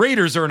because the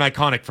Raiders are an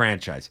iconic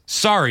franchise.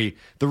 Sorry,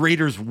 the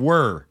Raiders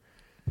were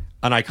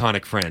an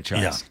iconic franchise.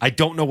 Yeah. I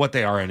don't know what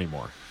they are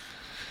anymore.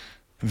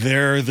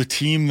 They're the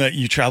team that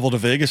you travel to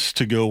Vegas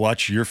to go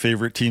watch your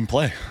favorite team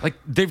play. Like,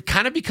 they've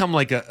kind of become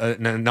like a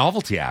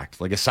novelty act,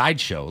 like a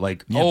sideshow.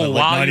 Like,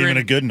 not even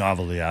a good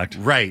novelty act.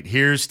 Right.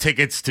 Here's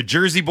tickets to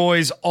Jersey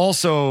Boys,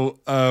 also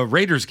a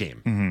Raiders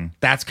game.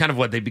 That's kind of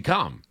what they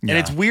become. Yeah. And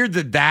it's weird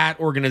that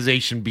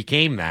organization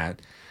became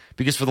that,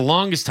 because for the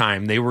longest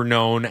time, they were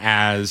known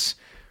as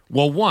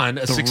Well,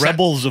 the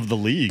rebels of the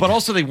league. But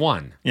also they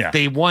won. Yeah.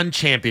 They won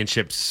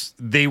championships.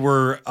 They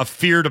were a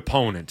feared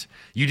opponent.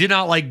 You did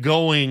not like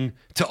going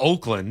to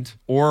Oakland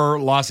or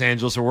Los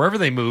Angeles or wherever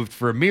they moved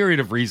for a myriad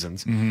of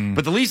reasons. Mm-hmm.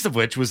 But the least of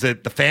which was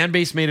that the fan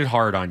base made it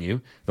hard on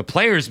you. The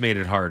players made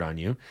it hard on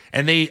you.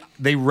 And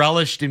they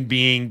relished in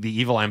being the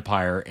evil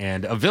empire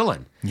and a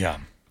villain. Yeah.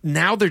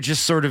 Now they're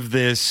just sort of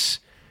this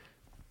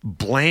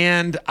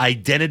bland,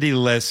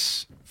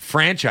 identityless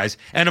franchise.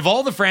 And of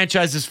all the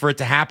franchises for it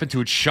to happen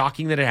to, it's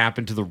shocking that it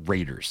happened to the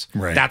Raiders.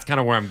 Right. That's kind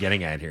of where I'm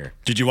getting at here.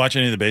 Did you watch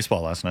any of the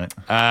baseball last night?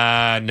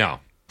 No.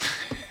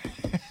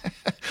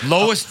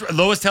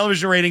 lowest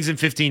television ratings in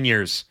 15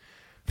 years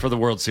for the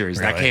World Series.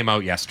 Really? That came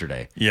out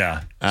yesterday.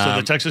 Yeah. So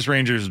the Texas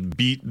Rangers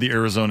beat the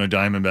Arizona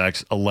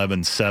Diamondbacks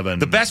 11-7.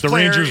 The best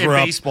player in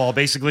baseball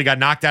basically got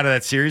knocked out of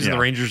that series, and the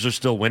Rangers are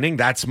still winning.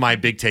 That's my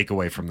big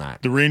takeaway from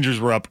that. The Rangers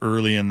were up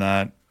early in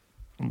that.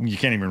 You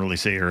can't even really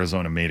say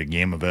Arizona made a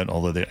game of it,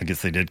 although I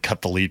guess they did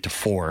cut the lead to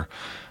 4.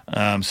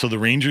 So the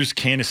Rangers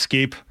can't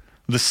escape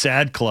the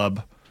sad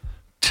club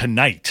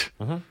tonight.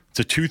 Mm-hmm. It's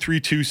a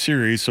 2-3-2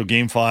 series, so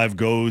Game 5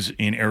 goes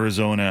in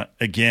Arizona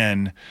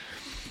again.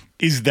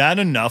 Is that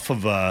enough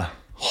of a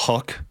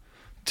hook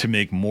to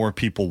make more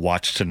people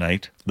watch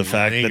tonight? The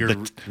fact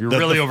that you're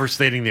really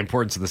overstating the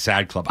importance of the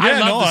sad club. Yeah, I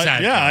love the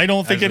sad club. I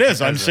don't think it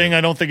is. I'm saying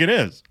I don't think it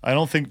is. I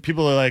don't think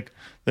people are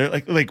they're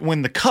like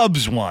when the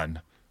Cubs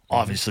won.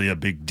 Obviously a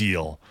big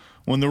deal.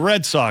 When the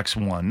Red Sox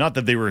won, not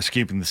that they were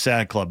escaping the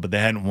sad club, but they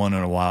hadn't won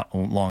in a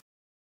long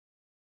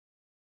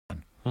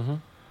time. Mm-hmm.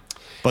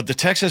 But the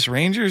Texas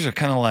Rangers are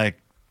kind of like,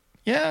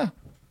 yeah,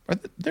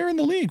 they're in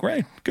the league,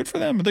 right? Good for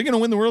them. Are they going to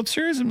win the World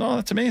Series? No,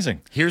 that's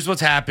amazing. Here's what's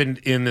happened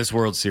in this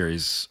World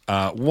Series.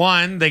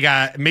 One,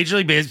 Major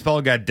League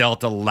Baseball got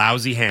dealt a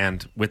lousy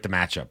hand with the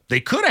matchup. They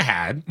could have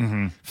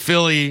had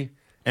Philly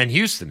and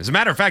Houston. As a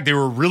matter of fact, they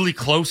were really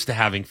close to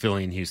having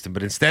Philly and Houston,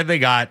 but instead they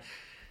got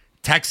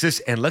Texas,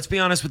 and let's be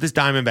honest with this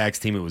Diamondbacks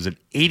team, it was an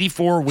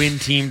 84-win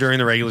team during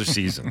the regular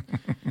season.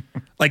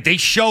 Like, they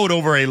showed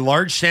over a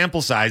large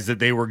sample size that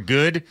they were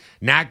good,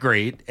 not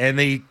great, and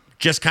they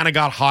just kind of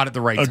got hot at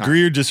the right time.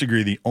 Agree or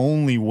disagree, the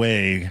only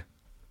way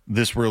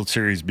this World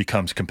Series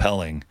becomes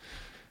compelling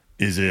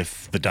is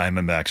if the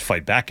Diamondbacks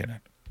fight back in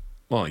it.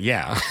 Well,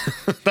 yeah.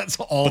 That's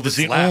all But that's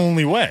the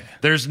only way.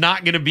 There's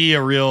not going to be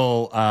a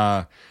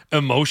real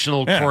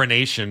emotional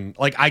coronation.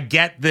 Like, I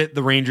get that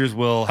the Rangers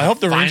will I hope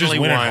the Rangers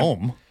win won. at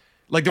home.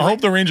 Like I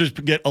hope the Rangers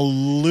get a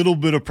little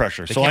bit of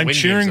pressure. They so can't I'm win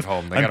cheering games at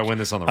home. They got to win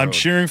this on the road. I'm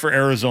cheering for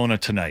Arizona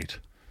tonight.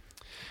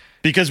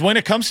 Because when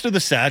it comes to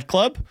the sad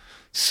club,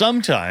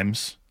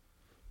 sometimes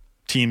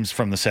teams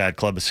from the sad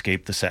club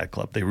escape the sad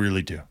club. They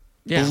really do.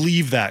 Yeah.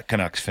 Believe that,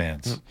 Canucks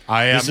fans.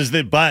 This is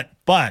the but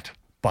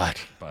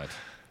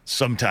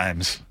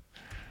sometimes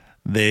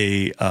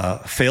they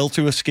fail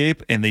to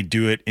escape, and they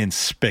do it in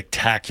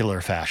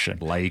spectacular fashion.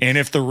 And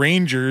if the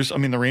Rangers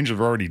have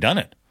already done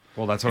it.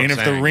 Well, that's what I'm saying.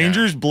 And if the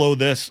Rangers blow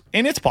this,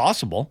 and it's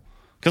possible,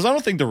 because I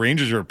don't think the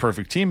Rangers are a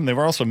perfect team. They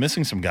were also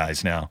missing some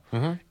guys now.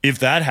 Mm-hmm. If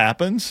that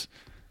happens,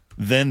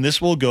 then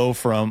this will go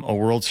from a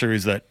World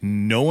Series that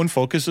no one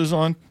focuses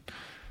on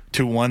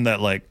to one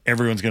that like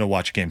everyone's going to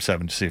watch Game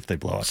 7 to see if they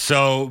blow it.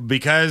 So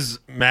because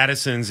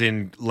Madison's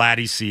in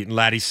Laddie's seat and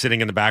Laddie's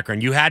sitting in the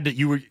background, you had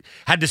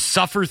to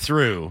suffer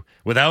through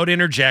without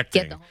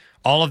interjecting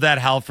all of that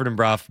Halford and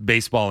Bruff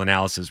baseball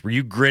analysis. Were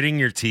you gritting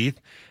your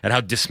teeth at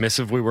how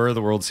dismissive we were of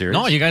the World Series?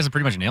 No, you guys have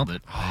pretty much nailed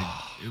it.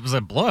 It was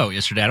a blowout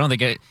yesterday. I don't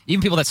think even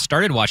people that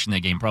started watching that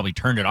game probably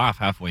turned it off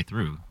halfway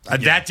through.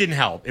 That didn't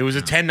help. It was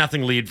a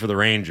 10-0 lead for the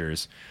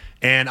Rangers.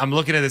 And I'm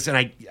looking at this,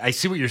 and I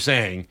see what you're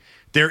saying.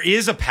 There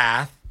is a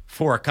path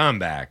for a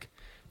comeback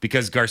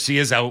because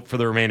Garcia's out for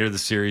the remainder of the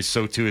series.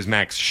 So too is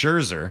Max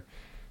Scherzer.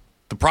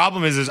 The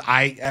problem is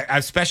I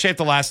especially at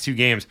the last two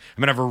games,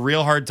 I'm gonna have a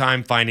real hard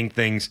time finding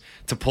things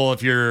to pull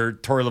if you're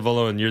Torey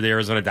Lovullo and you're the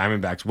Arizona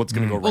Diamondbacks. What's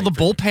gonna go right? Well, the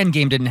bullpen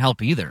game didn't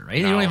help either,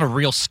 right? No. You don't have a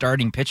real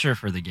starting pitcher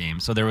for the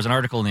game. So there was an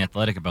article in The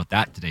Athletic about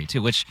that today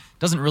too, which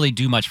doesn't really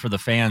do much for the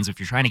fans if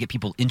you're trying to get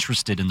people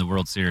interested in the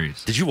World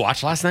Series. Did you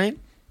watch last night?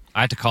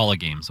 I had to call a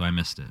game, so I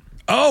missed it.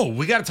 Oh,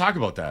 we got to talk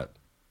about that.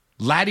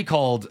 Laddie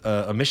called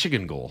a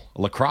Michigan goal,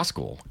 a lacrosse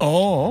goal.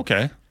 Oh,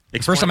 okay.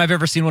 First time I've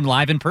ever seen one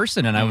live in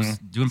person, and I was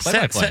doing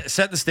play-by-play.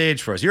 Set the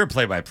stage for us. You're a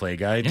play-by-play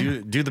guy.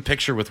 Yeah. Do the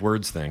picture with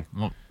words thing.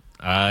 Well,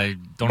 I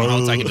don't know how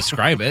else I can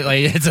describe it.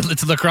 Like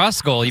it's a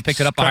lacrosse goal. You pick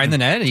it up behind the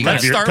net. And you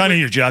Kind of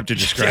your job to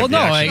describe. Well, the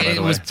no, action, by it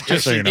the was way.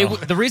 Just so you know.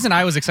 the reason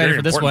I was excited Very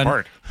for this one,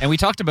 important part. and we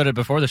talked about it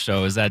before the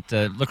show, is that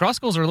lacrosse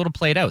goals are a little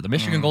played out. The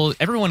Michigan goal,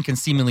 everyone can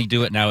seemingly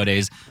do it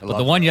nowadays. But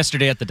the one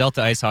yesterday at the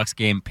Delta IceHawks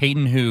game,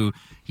 Peyton,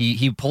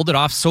 he pulled it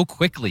off so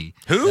quickly.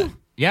 Who?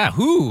 Yeah,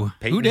 who?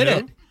 Peyton Who did who?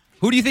 it?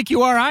 Who do you think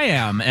you are? I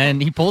am.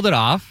 And he pulled it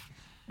off.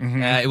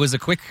 It was a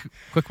quick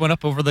one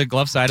up over the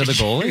glove side of the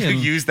goalie. You and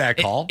used that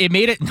call? It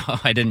made it. No,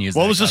 I didn't use.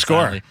 What that was the call,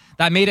 score? sadly.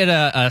 That made it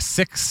a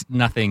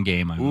 6-0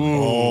 game. I believe.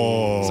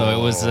 Oh, So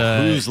it was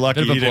who's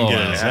lucky bit of he a didn't get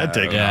blowout. his head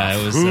taken Yeah,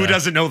 off? it was. Who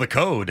doesn't know the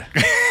code?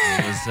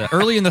 It was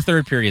early in the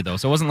third period, though,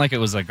 so it wasn't like it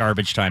was a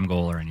garbage time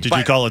goal or anything. Did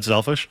you call it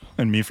selfish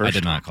and me first? I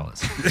did not call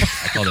it.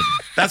 I called it.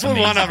 That's what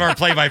we want amazing. of our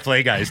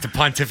play-by-play guys, to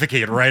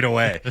pontificate right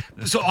away.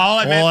 So all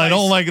I meant Well, I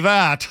don't like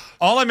that.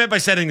 all I meant by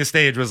setting the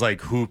stage was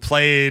like who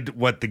played,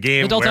 what the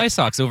game. The Delta where- Ice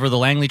Sox over the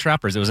Langley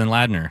Trappers. It was in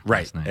Ladner. Right,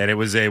 last night. and it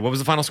was what was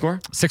the final score?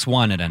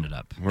 6-1 it ended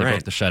up. They Right.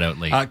 broke the shutout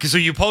late. So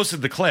you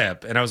posted the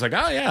clip, and I was like,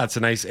 oh yeah, it's a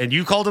nice. And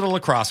you called it a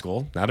lacrosse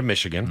goal, not a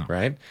Michigan,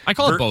 right? I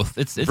call it both.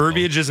 It's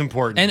verbiage both. is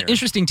important. And here.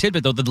 interesting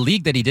tidbit, though, the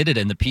league that he did it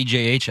in, the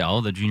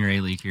PJHL, the Junior A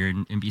League here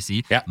in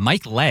BC, Yeah.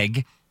 Mike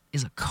Legg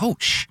is a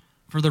coach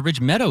for the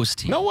Ridge Meadows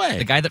team. No way.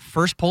 The guy that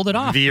first pulled it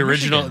off. The for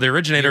original- Michigan. the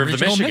originator of the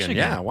original Michigan.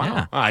 Yeah,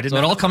 wow. Oh, I did so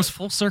not it all know comes that.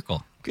 full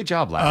circle. Good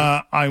job,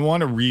 Larry. I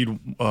want to read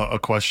a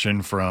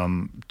question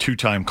from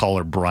two-time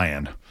caller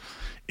Brian.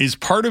 Is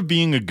part of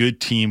being a good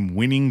team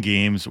winning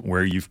games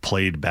where you've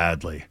played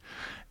badly?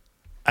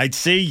 I'd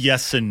say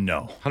yes and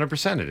no.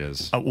 100% it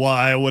is. Well,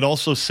 I would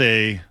also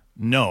say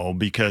no,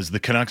 because the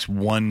Canucks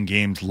won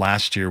games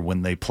last year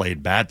when they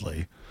played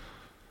badly.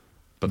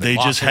 But They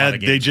lost just a lot had of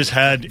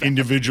games.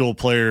 individual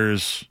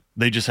players.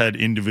 They just had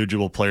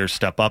individual players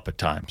step up at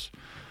times.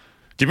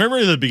 Do you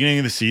remember the beginning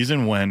of the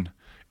season when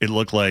it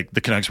looked like the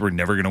Canucks were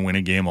never going to win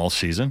a game all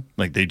season?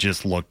 Like they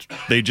just looked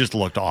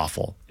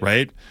awful,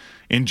 right?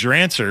 And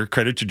Drancer,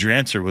 credit to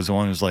Drancer, was the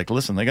one who was like,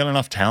 listen, they got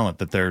enough talent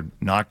that they're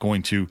not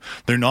going to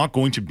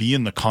be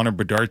in the Connor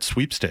Bedard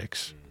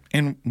sweepstakes.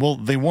 And well,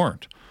 they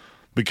weren't,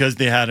 because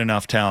they had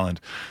enough talent.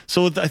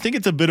 So I think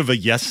it's a bit of a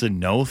yes and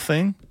no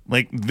thing.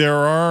 Like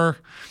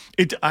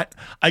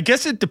I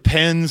guess it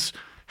depends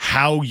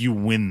how you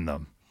win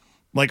them.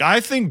 Like, I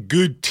think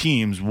good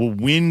teams will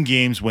win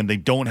games when they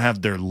don't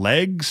have their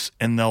legs,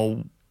 and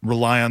they'll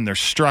rely on their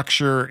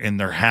structure and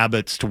their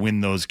habits to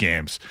win those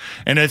games.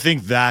 And I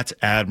think that's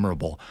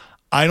admirable.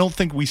 I don't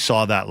think we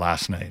saw that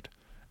last night.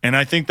 And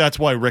I think that's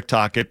why Rick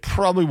Tocchet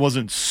probably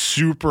wasn't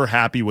super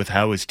happy with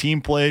how his team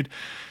played.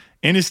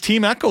 And his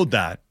team echoed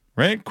that,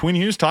 right? Quinn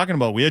Hughes talking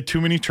about, we had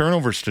too many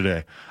turnovers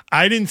today.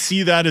 I didn't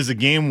see that as a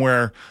game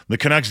where the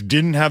Canucks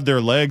didn't have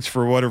their legs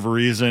for whatever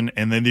reason,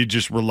 and then they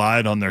just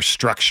relied on their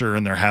structure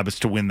and their habits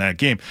to win that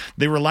game.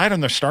 They relied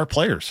on their star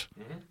players,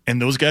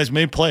 and those guys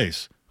made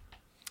plays.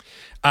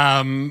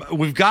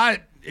 We've got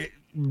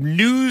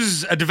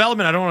a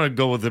development. I don't want to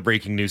go with the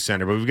breaking news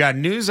center, but we've got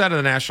news out of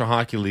the National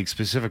Hockey League,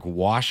 specific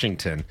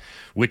Washington,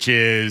 which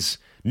is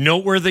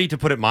noteworthy, to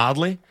put it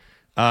mildly.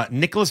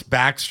 Nicholas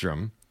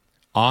Backstrom,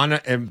 on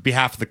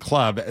behalf of the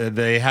club,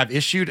 they have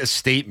issued a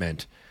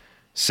statement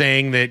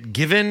saying that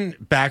given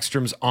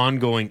Backstrom's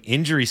ongoing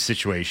injury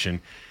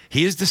situation,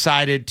 he has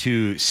decided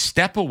to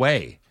step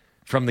away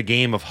from the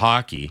game of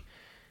hockey.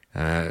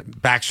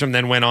 Backstrom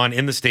then went on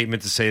in the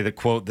statement to say that,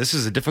 quote, "This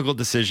is a difficult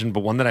decision, but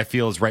one that I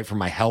feel is right for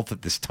my health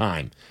at this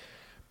time."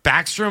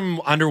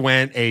 Backstrom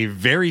underwent a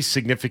very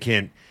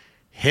significant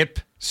hip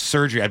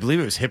surgery. I believe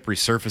it was hip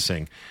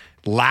resurfacing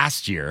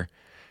last year.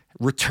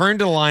 Returned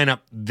to the lineup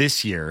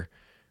this year.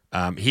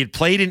 He had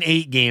played in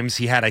 8 games.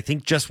 He had, I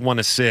think, just 1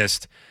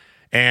 assist.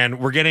 And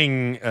we're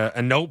getting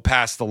a note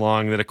passed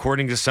along that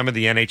according to some of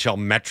the NHL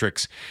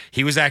metrics,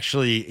 he was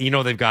actually,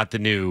 they've got the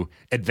new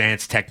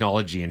advanced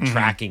technology and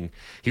tracking.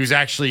 He was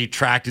actually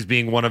tracked as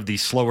being one of the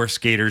slower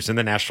skaters in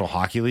the National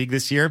Hockey League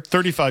this year.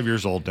 35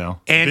 years old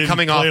now. And Didn't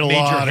coming off play a major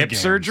lot of hip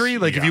games. surgery.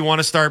 Like, if Yeah. you want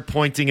to start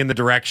pointing in the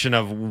direction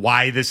of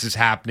why this is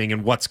happening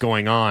and what's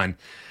going on,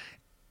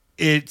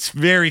 it's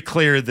very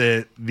clear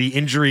that the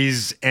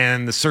injuries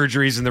and the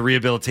surgeries and the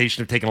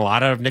rehabilitation have taken a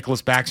lot out of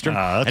Nicholas Backstrom,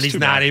 that's and he's too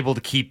not bad. able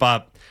to keep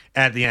up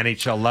at the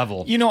NHL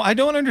level. I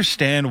don't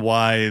understand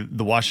why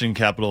the Washington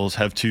Capitals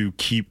have to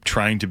keep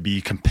trying to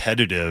be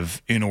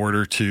competitive in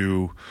order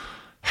to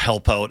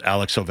help out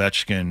Alex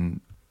Ovechkin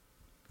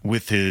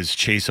with his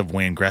chase of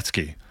Wayne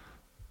Gretzky.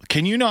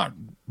 Can you not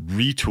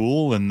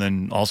retool and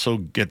then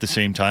also at the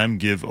same time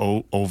give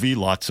Ovi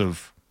lots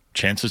of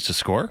chances to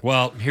score?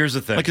 Well, here's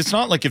the thing. Like, it's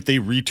not like if they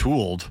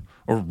retooled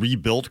or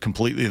rebuilt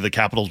completely, the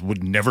Capitals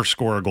would never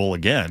score a goal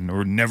again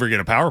or never get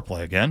a power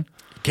play again.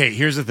 Okay,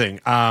 here's the thing.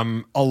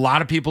 A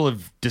lot of people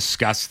have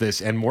discussed this,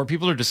 and more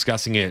people are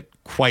discussing it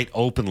quite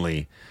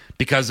openly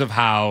because of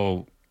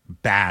how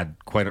bad,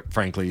 quite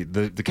frankly,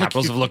 the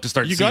Capitals have looked to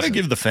start the You season. got to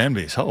give the fan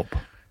base hope.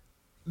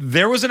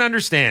 There was an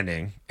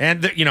understanding,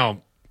 and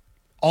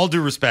all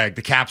due respect,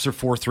 the Caps are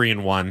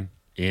 4-3-1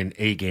 in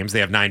 8 games. They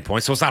have 9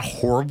 points, so it's not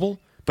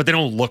horrible, but they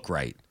don't look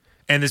right.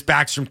 And this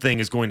Backstrom thing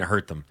is going to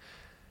hurt them.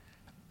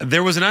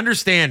 There was an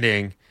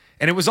understanding,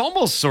 and it was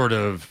almost sort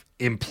of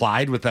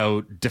implied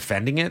without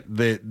defending it,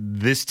 that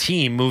this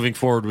team moving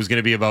forward was going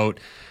to be about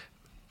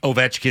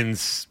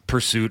Ovechkin's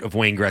pursuit of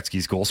Wayne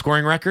Gretzky's goal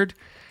scoring record.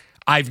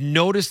 I've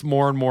noticed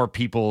more and more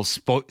people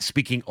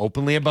speaking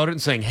openly about it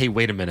and saying, hey,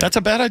 wait a minute. That's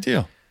a bad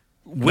idea.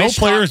 No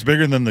player is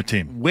bigger than the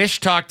team. Wish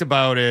talked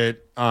about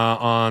it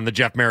on the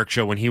Jeff Merrick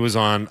show when he was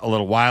on a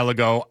little while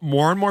ago.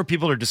 More and more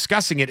people are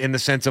discussing it in the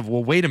sense of,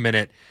 well, wait a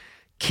minute,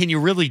 can you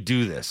really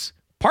do this?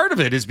 Part of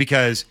it is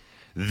because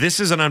this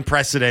is an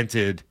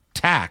unprecedented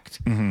tact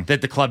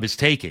that the club is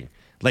taking.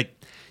 Like,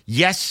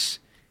 yes,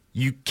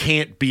 you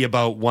can't be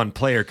about one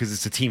player because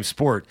it's a team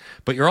sport,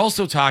 but you're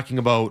also talking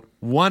about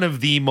one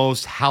of the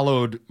most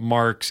hallowed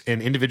marks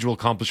and individual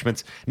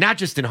accomplishments, not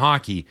just in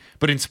hockey,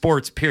 but in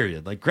sports,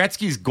 period. Like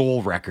Gretzky's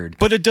goal record.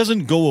 But it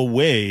doesn't go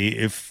away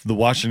if the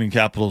Washington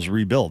Capitals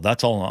rebuild.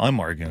 That's all I'm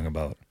arguing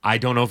about. I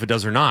don't know if it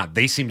does or not.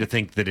 They seem to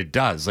think that it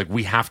does. Like,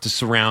 we have to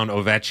surround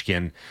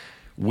Ovechkin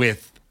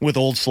with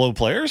old, slow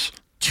players?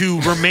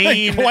 To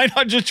remain. Why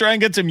not just try and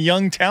get some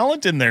young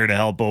talent in there to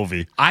help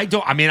Ovi? I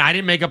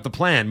didn't make up the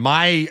plan.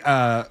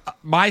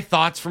 My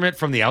thoughts from it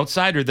from the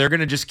outside are they're going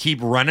to just keep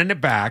running it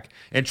back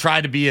and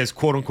try to be as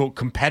quote unquote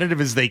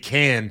competitive as they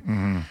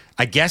can.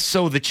 I guess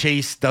so the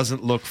chase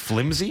doesn't look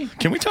flimsy.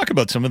 Can we talk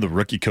about some of the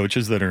rookie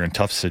coaches that are in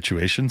tough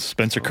situations?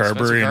 Spencer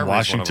Carberry in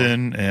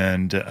Washington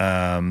and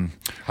Ryan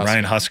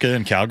Huska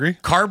in Calgary.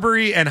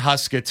 Carberry and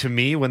Huska, to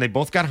me, when they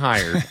both got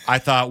hired, I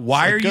thought,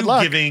 why are you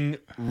giving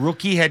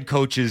rookie head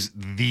coaches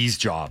these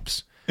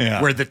jobs?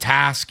 Yeah. Where the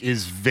task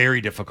is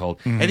very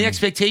difficult and the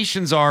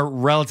expectations are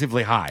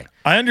relatively high.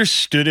 I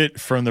understood it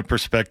from the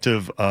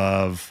perspective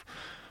of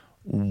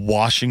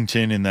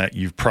Washington in that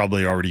you've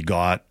probably already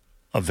got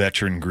a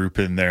veteran group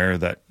in there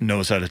that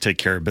knows how to take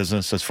care of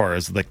business as far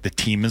as like the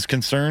team is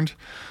concerned.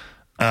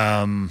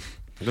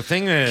 The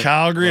thing that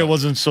Calgary, I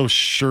wasn't so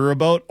sure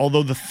about.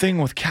 Although the thing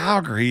with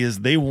Calgary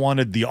is they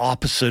wanted the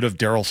opposite of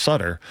Daryl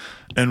Sutter.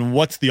 And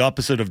what's the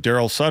opposite of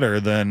Daryl Sutter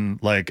than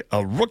like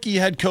a rookie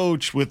head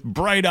coach with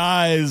bright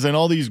eyes and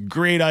all these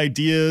great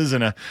ideas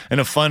and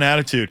a fun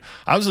attitude?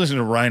 I was listening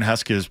to Ryan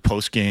Huska's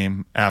post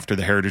game after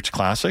the Heritage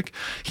Classic.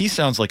 He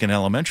sounds like an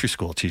elementary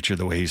school teacher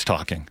the way he's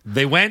talking.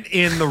 They went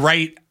in the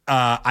right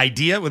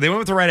idea. They went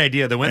with the right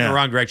idea. They went in the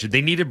wrong direction.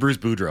 They needed Bruce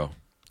Boudreau.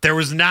 There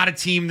was not a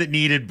team that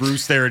needed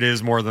Bruce There It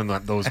Is more than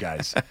those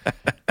guys.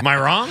 Am I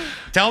wrong?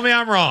 Tell me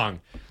I'm wrong.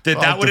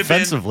 That would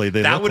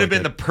have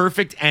been the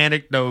perfect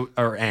anecdote.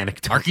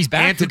 Arky's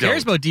back. Antidote. Who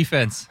cares about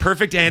defense?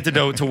 Perfect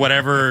antidote to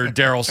whatever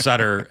Daryl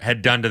Sutter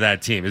had done to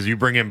that team is you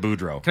bring in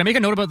Boudreau. Can I make a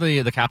note about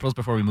the Capitals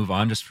before we move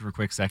on, just for a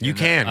quick second? You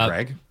can,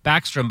 Greg.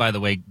 Backstrom, by the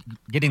way,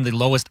 getting the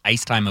lowest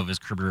ice time of his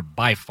career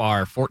by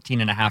far, 14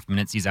 and a half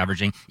minutes he's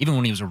averaging. Even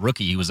when he was a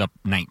rookie, he was up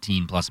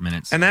 19 plus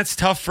minutes. And that's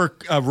tough for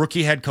a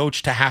rookie head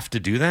coach to have to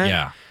do that.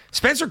 Yeah.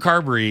 Spencer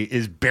Carberry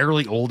is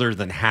barely older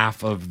than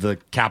half of the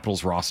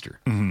Capitals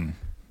roster.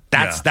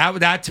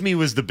 That to me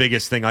was the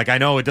biggest thing. Like, I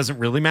know it doesn't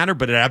really matter,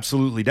 but it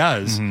absolutely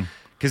does.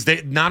 Because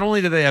they not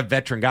only do they have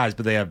veteran guys,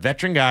 but they have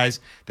veteran guys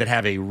that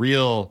have a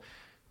real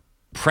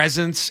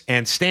presence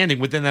and standing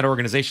within that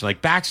organization.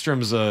 Like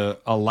Backstrom's a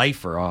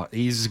lifer.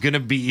 His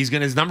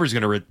number's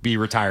gonna be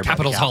retired.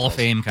 Capitals Hall of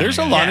Fame. There's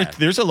a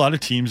lot of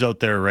teams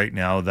out there right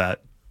now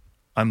that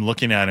I'm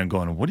looking at and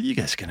going, what are you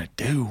guys gonna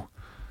do?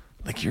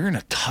 Like, you're in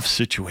a tough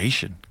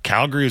situation.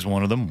 Calgary is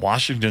one of them.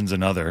 Washington's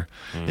another.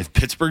 If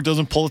Pittsburgh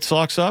doesn't pull its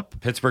socks up.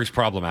 Pittsburgh's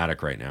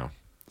problematic right now.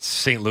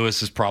 St.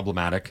 Louis is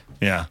problematic.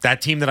 Yeah.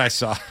 That team that I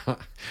saw. Are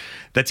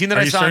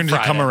you starting to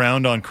come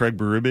around on Craig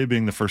Berube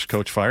being the first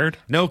coach fired?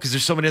 No, because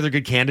there's so many other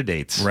good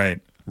candidates. Right.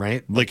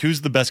 Like,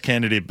 who's the best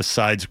candidate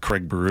besides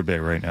Craig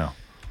Berube right now?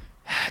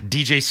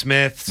 DJ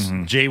Smith,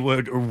 Jay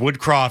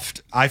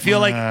Woodcroft. I feel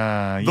like.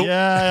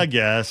 I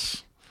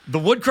guess. The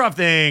Woodcroft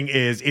thing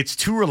it's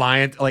too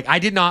reliant. Like, I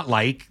did not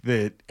like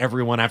that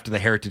everyone after the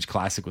Heritage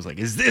Classic was like,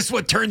 is this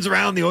what turns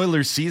around the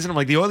Oilers season? I'm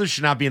like, the Oilers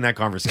should not be in that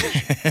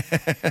conversation.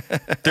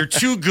 They're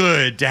too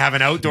good to have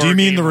an outdoor. Do you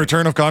mean the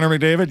return of Connor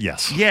McDavid?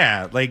 Yes.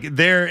 Yeah. Like,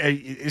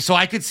 so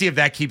I could see if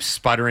that keeps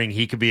sputtering,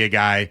 he could be a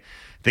guy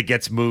that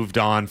gets moved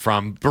on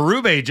from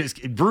Berube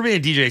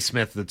and DJ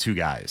Smith, the two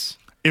guys.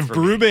 If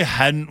Berube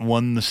hadn't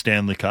won the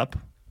Stanley Cup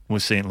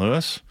with St.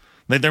 Louis,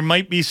 there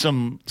might be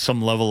some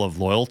level of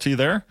loyalty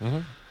there.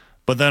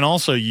 But then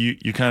also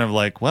you kind of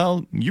like,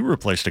 well, you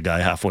replaced a guy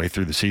halfway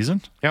through the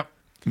season. Yep.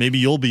 Maybe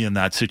you'll be in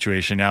that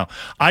situation now.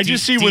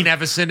 Dean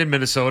Evison in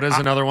Minnesota is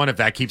another one if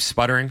that keeps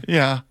sputtering.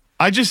 Yeah.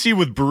 I just see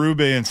with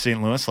Berube in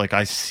St. Louis, like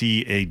I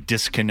see a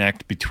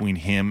disconnect between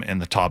him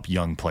and the top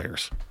young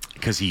players.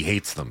 Because he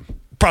hates them.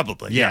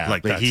 Probably. Yeah.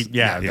 Like I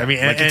mean,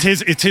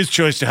 it's his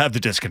choice to have the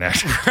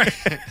disconnect.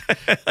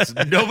 It's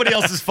nobody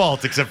else's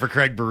fault except for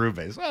Craig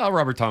Berube's. Well,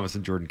 Robert Thomas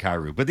and Jordan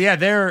Kyrou. But yeah,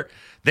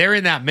 they're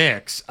in that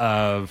mix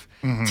of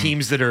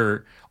teams that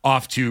are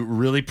off to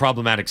really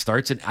problematic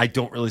starts, and I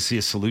don't really see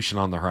a solution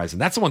on the horizon.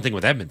 That's the one thing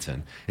with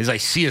Edmonton, is I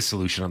see a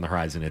solution on the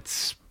horizon.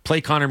 It's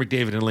play Connor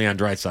McDavid and Leon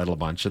Draisaitl a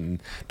bunch,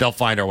 and they'll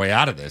find our way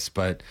out of this.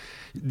 But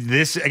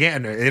this,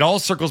 again, it all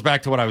circles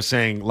back to what I was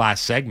saying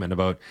last segment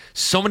about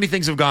so many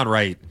things have gone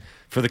right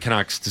for the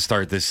Canucks to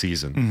start this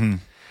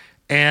season.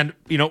 And,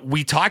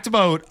 we talked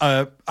about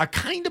a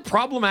kind of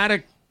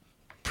problematic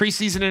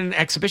preseason and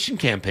exhibition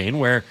campaign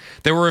where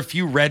there were a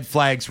few red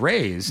flags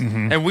raised,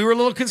 and we were a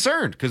little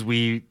concerned because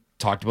we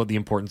talked about the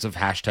importance of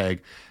hashtag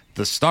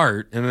the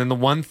start. And then the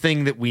one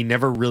thing that we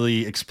never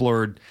really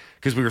explored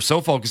because we were so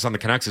focused on the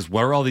Canucks is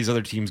what are all these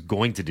other teams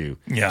going to do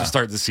to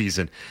start the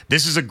season?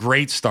 This is a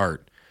great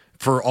start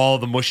for all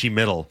the mushy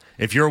middle.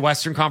 If you're a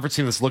Western Conference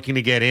team that's looking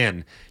to get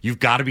in, you've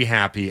got to be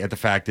happy at the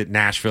fact that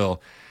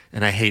Nashville,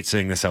 and I hate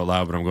saying this out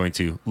loud, but I'm going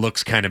to,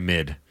 looks kind of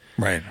mid.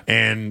 Right.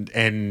 And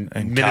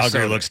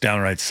Calgary looks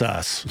downright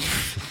sus.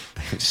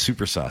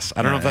 Super sus.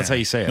 I don't know if that's how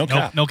you say it.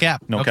 No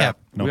cap.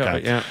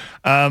 Yeah.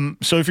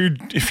 So if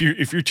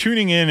you're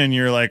tuning in and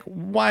you're like,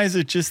 why is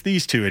it just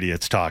these two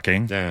idiots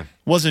talking? Yeah.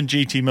 Wasn't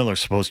JT Miller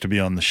supposed to be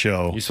on the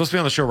show? He's supposed to be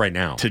on the show right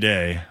now.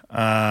 Today.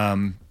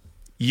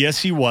 Yes,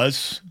 he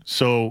was.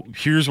 So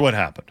here's what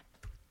happened.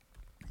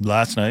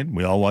 Last night,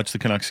 we all watched the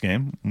Canucks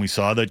game. We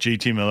saw that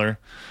JT Miller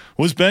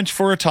was benched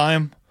for a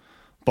time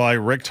by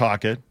Rick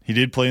Tocchet. He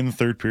did play in the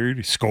third period.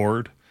 He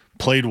scored,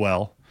 played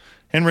well.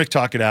 And Rick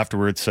Tocchet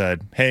afterwards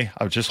said, hey,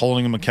 I was just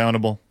holding him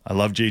accountable. I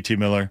love JT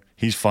Miller.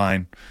 He's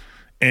fine.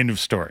 End of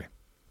story.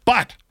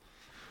 But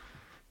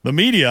the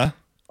media,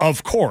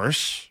 of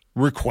course,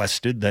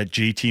 requested that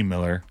JT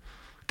Miller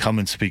come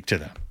and speak to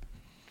them.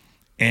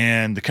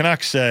 And the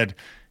Canucks said,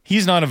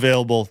 he's not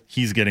available.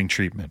 He's getting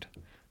treatment.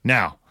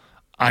 Now,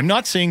 I'm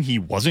not saying he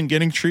wasn't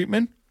getting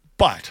treatment,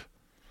 but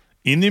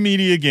in the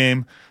media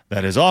game,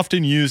 that is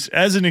often used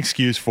as an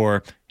excuse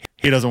for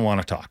he doesn't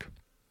want to talk,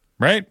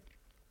 right?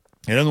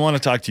 He doesn't want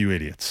to talk to you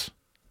idiots.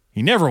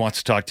 He never wants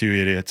to talk to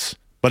you idiots,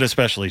 but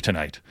especially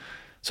tonight.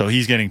 So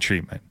he's getting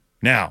treatment.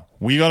 Now,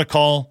 we got a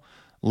call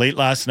late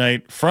last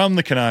night from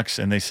the Canucks,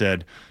 and they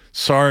said,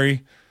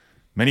 sorry,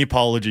 many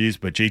apologies,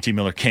 but JT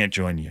Miller can't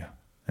join you.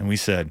 And we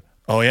said,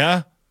 oh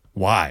yeah?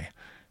 Why?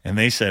 And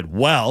they said,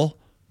 well,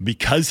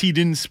 because he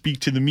didn't speak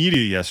to the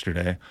media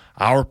yesterday,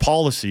 our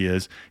policy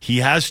is he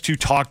has to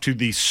talk to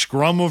the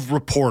scrum of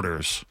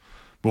reporters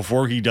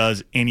before he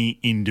does any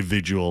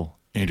individual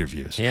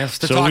interviews. He has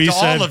to talk to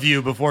all of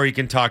you before he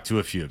can talk to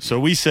a few of you. So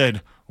we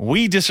said,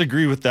 we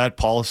disagree with that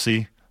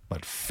policy,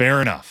 but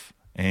fair enough.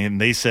 And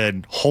they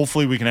said,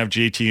 hopefully we can have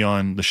JT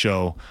on the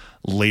show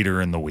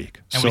later in the week.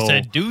 And we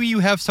said, do you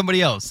have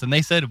somebody else? And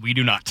they said, we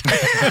do not.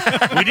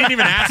 We didn't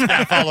even ask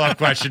that follow-up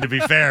question, to be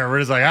fair. We're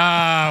just like,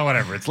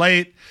 whatever. It's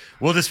late.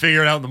 We'll just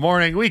figure it out in the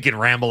morning. We can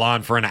ramble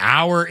on for an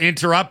hour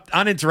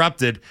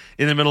uninterrupted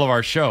in the middle of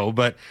our show.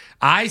 But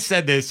I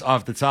said this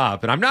off the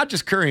top, and I'm not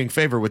just currying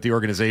favor with the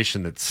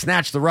organization that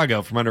snatched the rug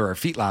out from under our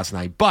feet last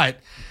night, but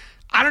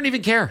I don't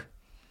even care.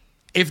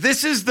 If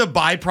this is the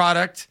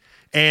byproduct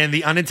and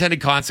the unintended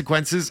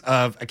consequences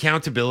of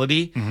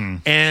accountability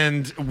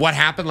and what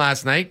happened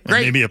last night,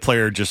 great. And maybe a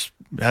player just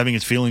having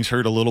his feelings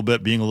hurt a little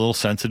bit, being a little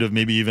sensitive,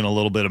 maybe even a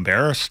little bit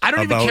embarrassed. I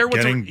don't even care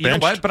what benched. you know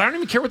what, but I don't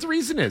even care what the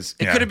reason is.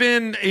 It could have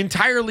been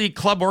entirely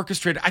club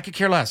orchestrated. I could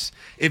care less.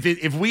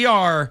 If we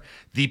are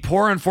the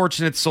poor,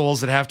 unfortunate souls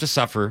that have to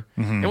suffer,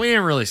 and we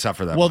didn't really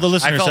suffer that much. The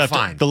listeners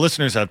fine. The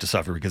listeners have to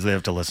suffer because they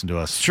have to listen to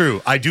us. It's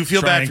true. I do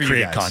feel bad for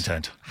create you guys.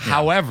 content.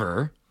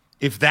 However,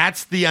 if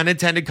that's the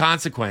unintended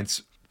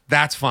consequence,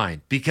 that's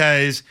fine,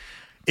 because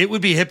it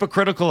would be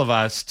hypocritical of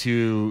us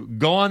to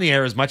go on the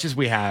air as much as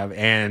we have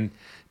and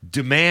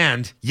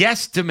demand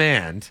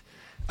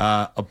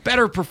a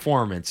better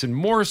performance and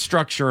more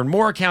structure and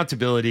more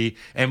accountability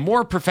and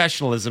more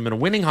professionalism in a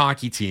winning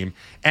hockey team,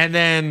 and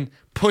then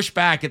push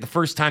back at the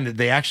first time that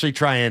they actually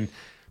try and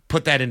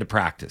put that into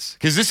practice.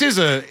 Because this is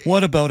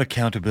What about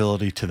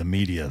accountability to the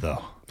media,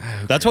 though?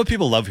 That's what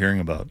people love hearing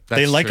about.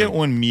 They like it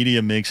when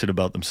media makes it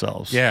about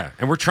themselves. Yeah,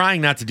 and we're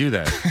trying not to do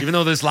that, even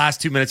though this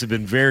last 2 minutes have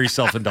been very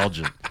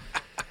self-indulgent.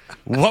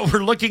 What we're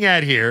looking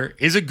at here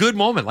is a good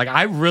moment. Like,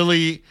 I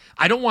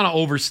don't want to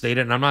overstate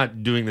it, and I'm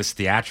not doing this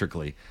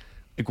theatrically.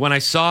 Like, when I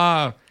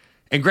saw,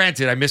 and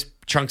granted, I missed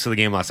chunks of the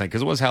game last night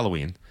because it was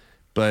Halloween,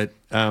 but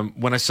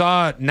when I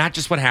saw not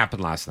just what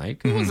happened last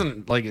night, it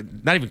wasn't like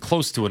not even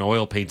close to an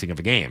oil painting of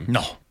a game.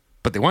 No.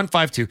 But they won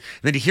 5-2. And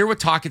then to hear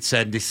what Tocchet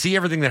said and to see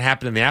everything that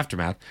happened in the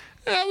aftermath,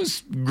 I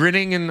was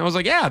grinning and I was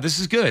like, yeah, this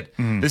is good.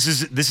 This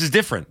is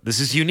different. This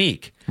is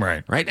unique.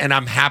 Right. And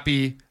I'm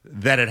happy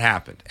that it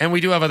happened. And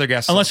we do have other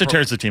guests. Unless it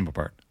tears the team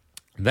apart.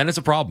 Then it's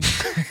a problem.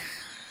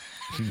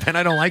 Then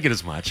I don't like it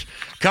as much.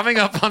 Coming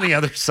up on the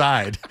other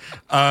side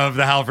of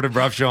the Halford and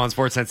Bruff Show on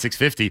Sportsnet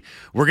 650,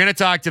 we're going to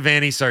talk to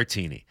Vanni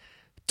Sartini.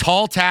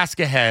 Tall task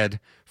ahead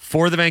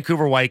for the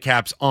Vancouver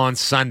Whitecaps on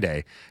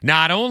Sunday.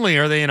 Not only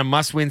are they in a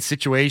must-win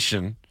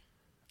situation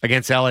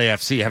against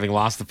LAFC, having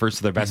lost the first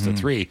of their best of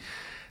three,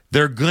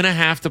 they're going to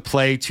have to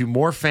play to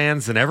more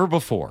fans than ever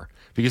before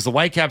because the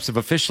Whitecaps have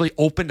officially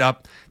opened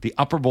up the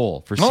Upper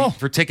Bowl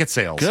for ticket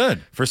sales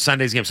for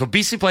Sunday's game. So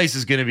BC Place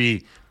is going to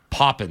be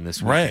popping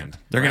this weekend.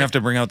 Right. They're going to have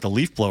to bring out the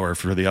leaf blower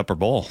for the Upper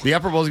Bowl. The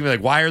Upper Bowl is going to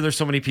be like, why are there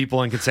so many people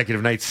on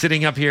consecutive nights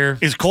sitting up here?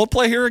 Is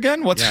Coldplay here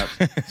again?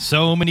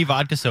 So many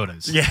vodka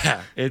sodas.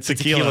 Yeah, it's a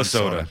tequila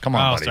soda. Come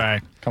on, buddy.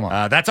 Sorry. Come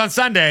on. That's on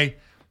Sunday.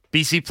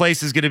 BC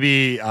Place is going to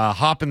be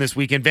hopping this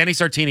weekend. Vanni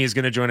Sartini is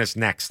going to join us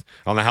next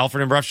on the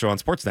Halford and Bruff Show on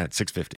Sportsnet 650.